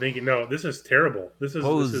 What am I thinking? No, this is terrible. This is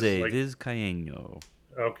Jose like... Vizcaino.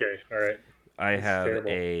 Okay, all right. I have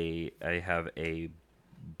a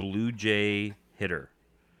Blue Jay hitter.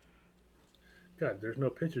 God, there's no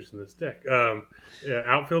pitchers in this deck. Yeah,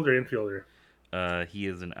 outfielder, infielder. He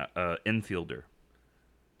is an infielder.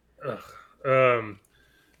 Ugh.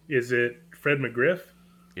 Is it Fred McGriff?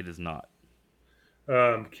 It is not.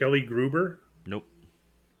 Kelly Gruber? Nope.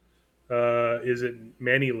 Is it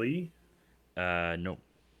Manny Lee? No.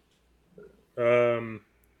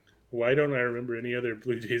 Why don't I remember any other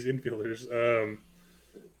Blue Jays infielders?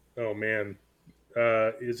 Oh man.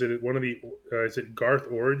 Is it one of the? Is it Garth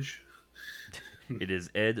Orge? It is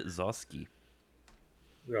Ed Zosky.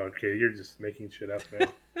 Okay, you're just making shit up, man.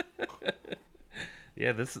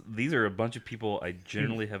 Yeah, these are a bunch of people I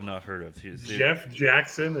generally have not heard of. Jeff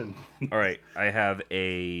Jackson and. All right, I have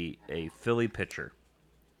a Philly pitcher.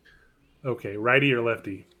 Okay, righty or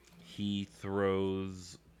lefty? He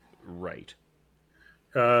throws right.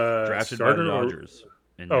 Drafted by the Dodgers.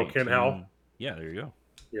 Ken Howell. Yeah, there you go.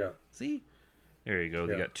 Yeah. See, there you go.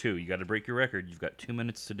 Yeah. You got 2. You got to break your record. You've got 2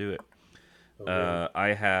 minutes to do it. Oh, I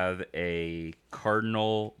have a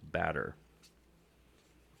Cardinal batter.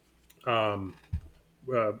 Infielder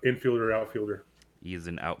or outfielder? He is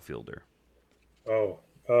an outfielder. Oh,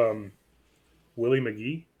 Willie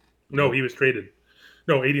McGee? No, he was traded.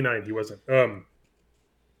 No, 89. He wasn't.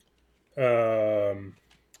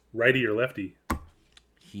 Righty or lefty?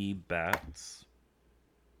 He bats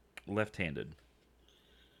left-handed.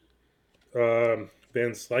 Van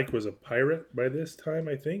Slyke was a Pirate by this time,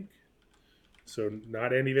 I think. So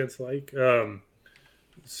not Andy Van Slyke. I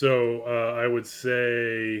would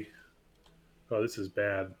say, oh, this is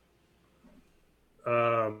bad.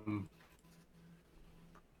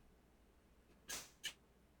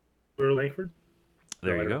 Langford.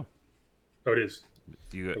 There you go. Oh, it is.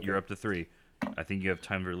 You're up to 3. I think you have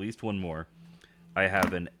time for at least one more. I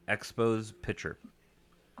have an Expos pitcher.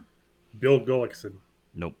 Bill Gullickson.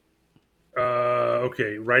 Nope.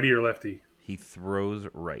 Okay, righty or lefty? He throws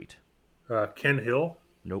right. Ken Hill.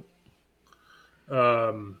 Nope.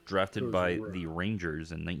 Drafted by the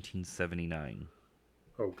Rangers in 1979.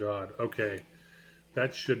 Oh God. Okay,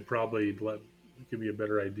 that should probably give me a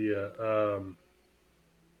better idea.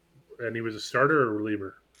 And he was a starter or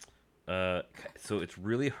reliever? So it's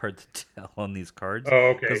really hard to tell on these cards. Oh,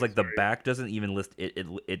 okay. Because the back doesn't even list it.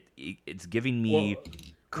 It's giving me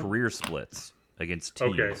career splits against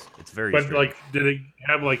teams. Okay. It's very. But strange. did it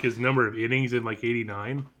have his number of innings in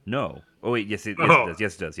 89? No. Oh wait, yes it does.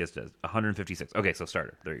 Yes it does. 156. Okay, so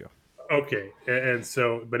starter. There you go. Okay, and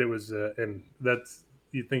so, but it was, and that's,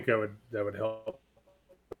 you think that would help?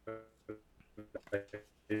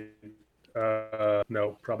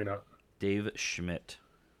 No, probably not. Dave Schmidt.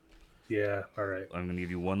 Yeah, all right. I'm going to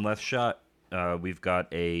give you one last shot. We've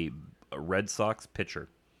got a Red Sox pitcher.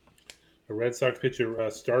 A Red Sox pitcher,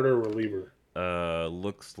 starter or reliever?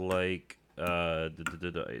 Looks like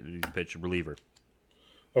pitch reliever.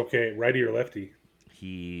 Okay, righty or lefty?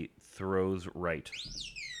 He throws right.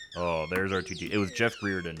 Oh, there's our TT. It was Jeff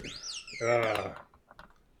Reardon. Damn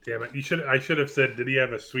it! I should have said, did he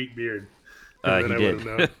have a sweet beard? He did.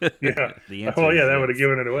 Yeah. The answer that would have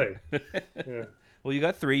given it away. Yeah. Well, you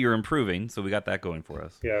got 3. You're improving, so we got that going for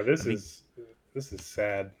us. Yeah, this is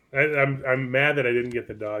sad. I'm mad that I didn't get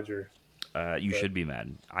the Dodger. You should be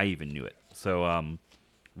mad. I even knew it. So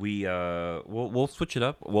we'll switch it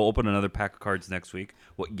up. We'll open another pack of cards next week.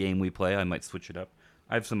 What game we play, I might switch it up.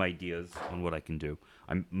 I have some ideas on what I can do.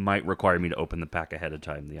 I might require me to open the pack ahead of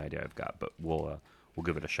time. The idea I've got, but we'll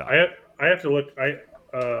give it a shot. I have to look. I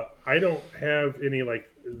don't have any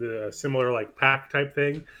the similar pack type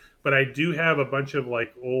thing, but I do have a bunch of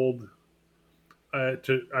old. I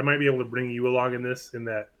might be able to bring you along in this, in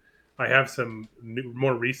that I have some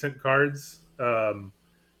more recent cards.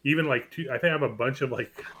 Even I think I have a bunch of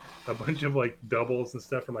doubles and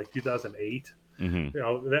stuff from 2008.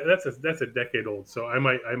 Mm-hmm. That's a decade old. So I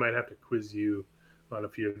might have to quiz you on a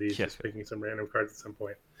few of these, just picking some random cards at some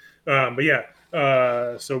point. But yeah,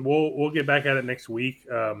 so we'll get back at it next week.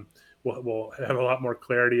 We'll have a lot more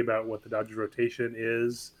clarity about what the Dodgers rotation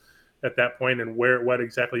is at that point, and what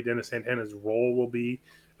exactly Dennis Santana's role will be.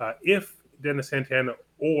 If Dennis Santana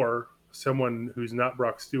or someone who's not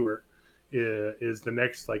Brock Stewart is the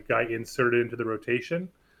next guy inserted into the rotation,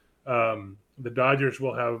 the Dodgers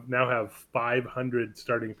will now have 500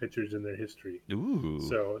 starting pitchers in their history. Ooh.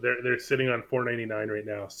 So they're sitting on 499 right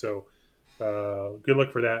now. So good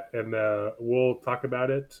luck for that, and we'll talk about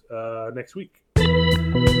it next week.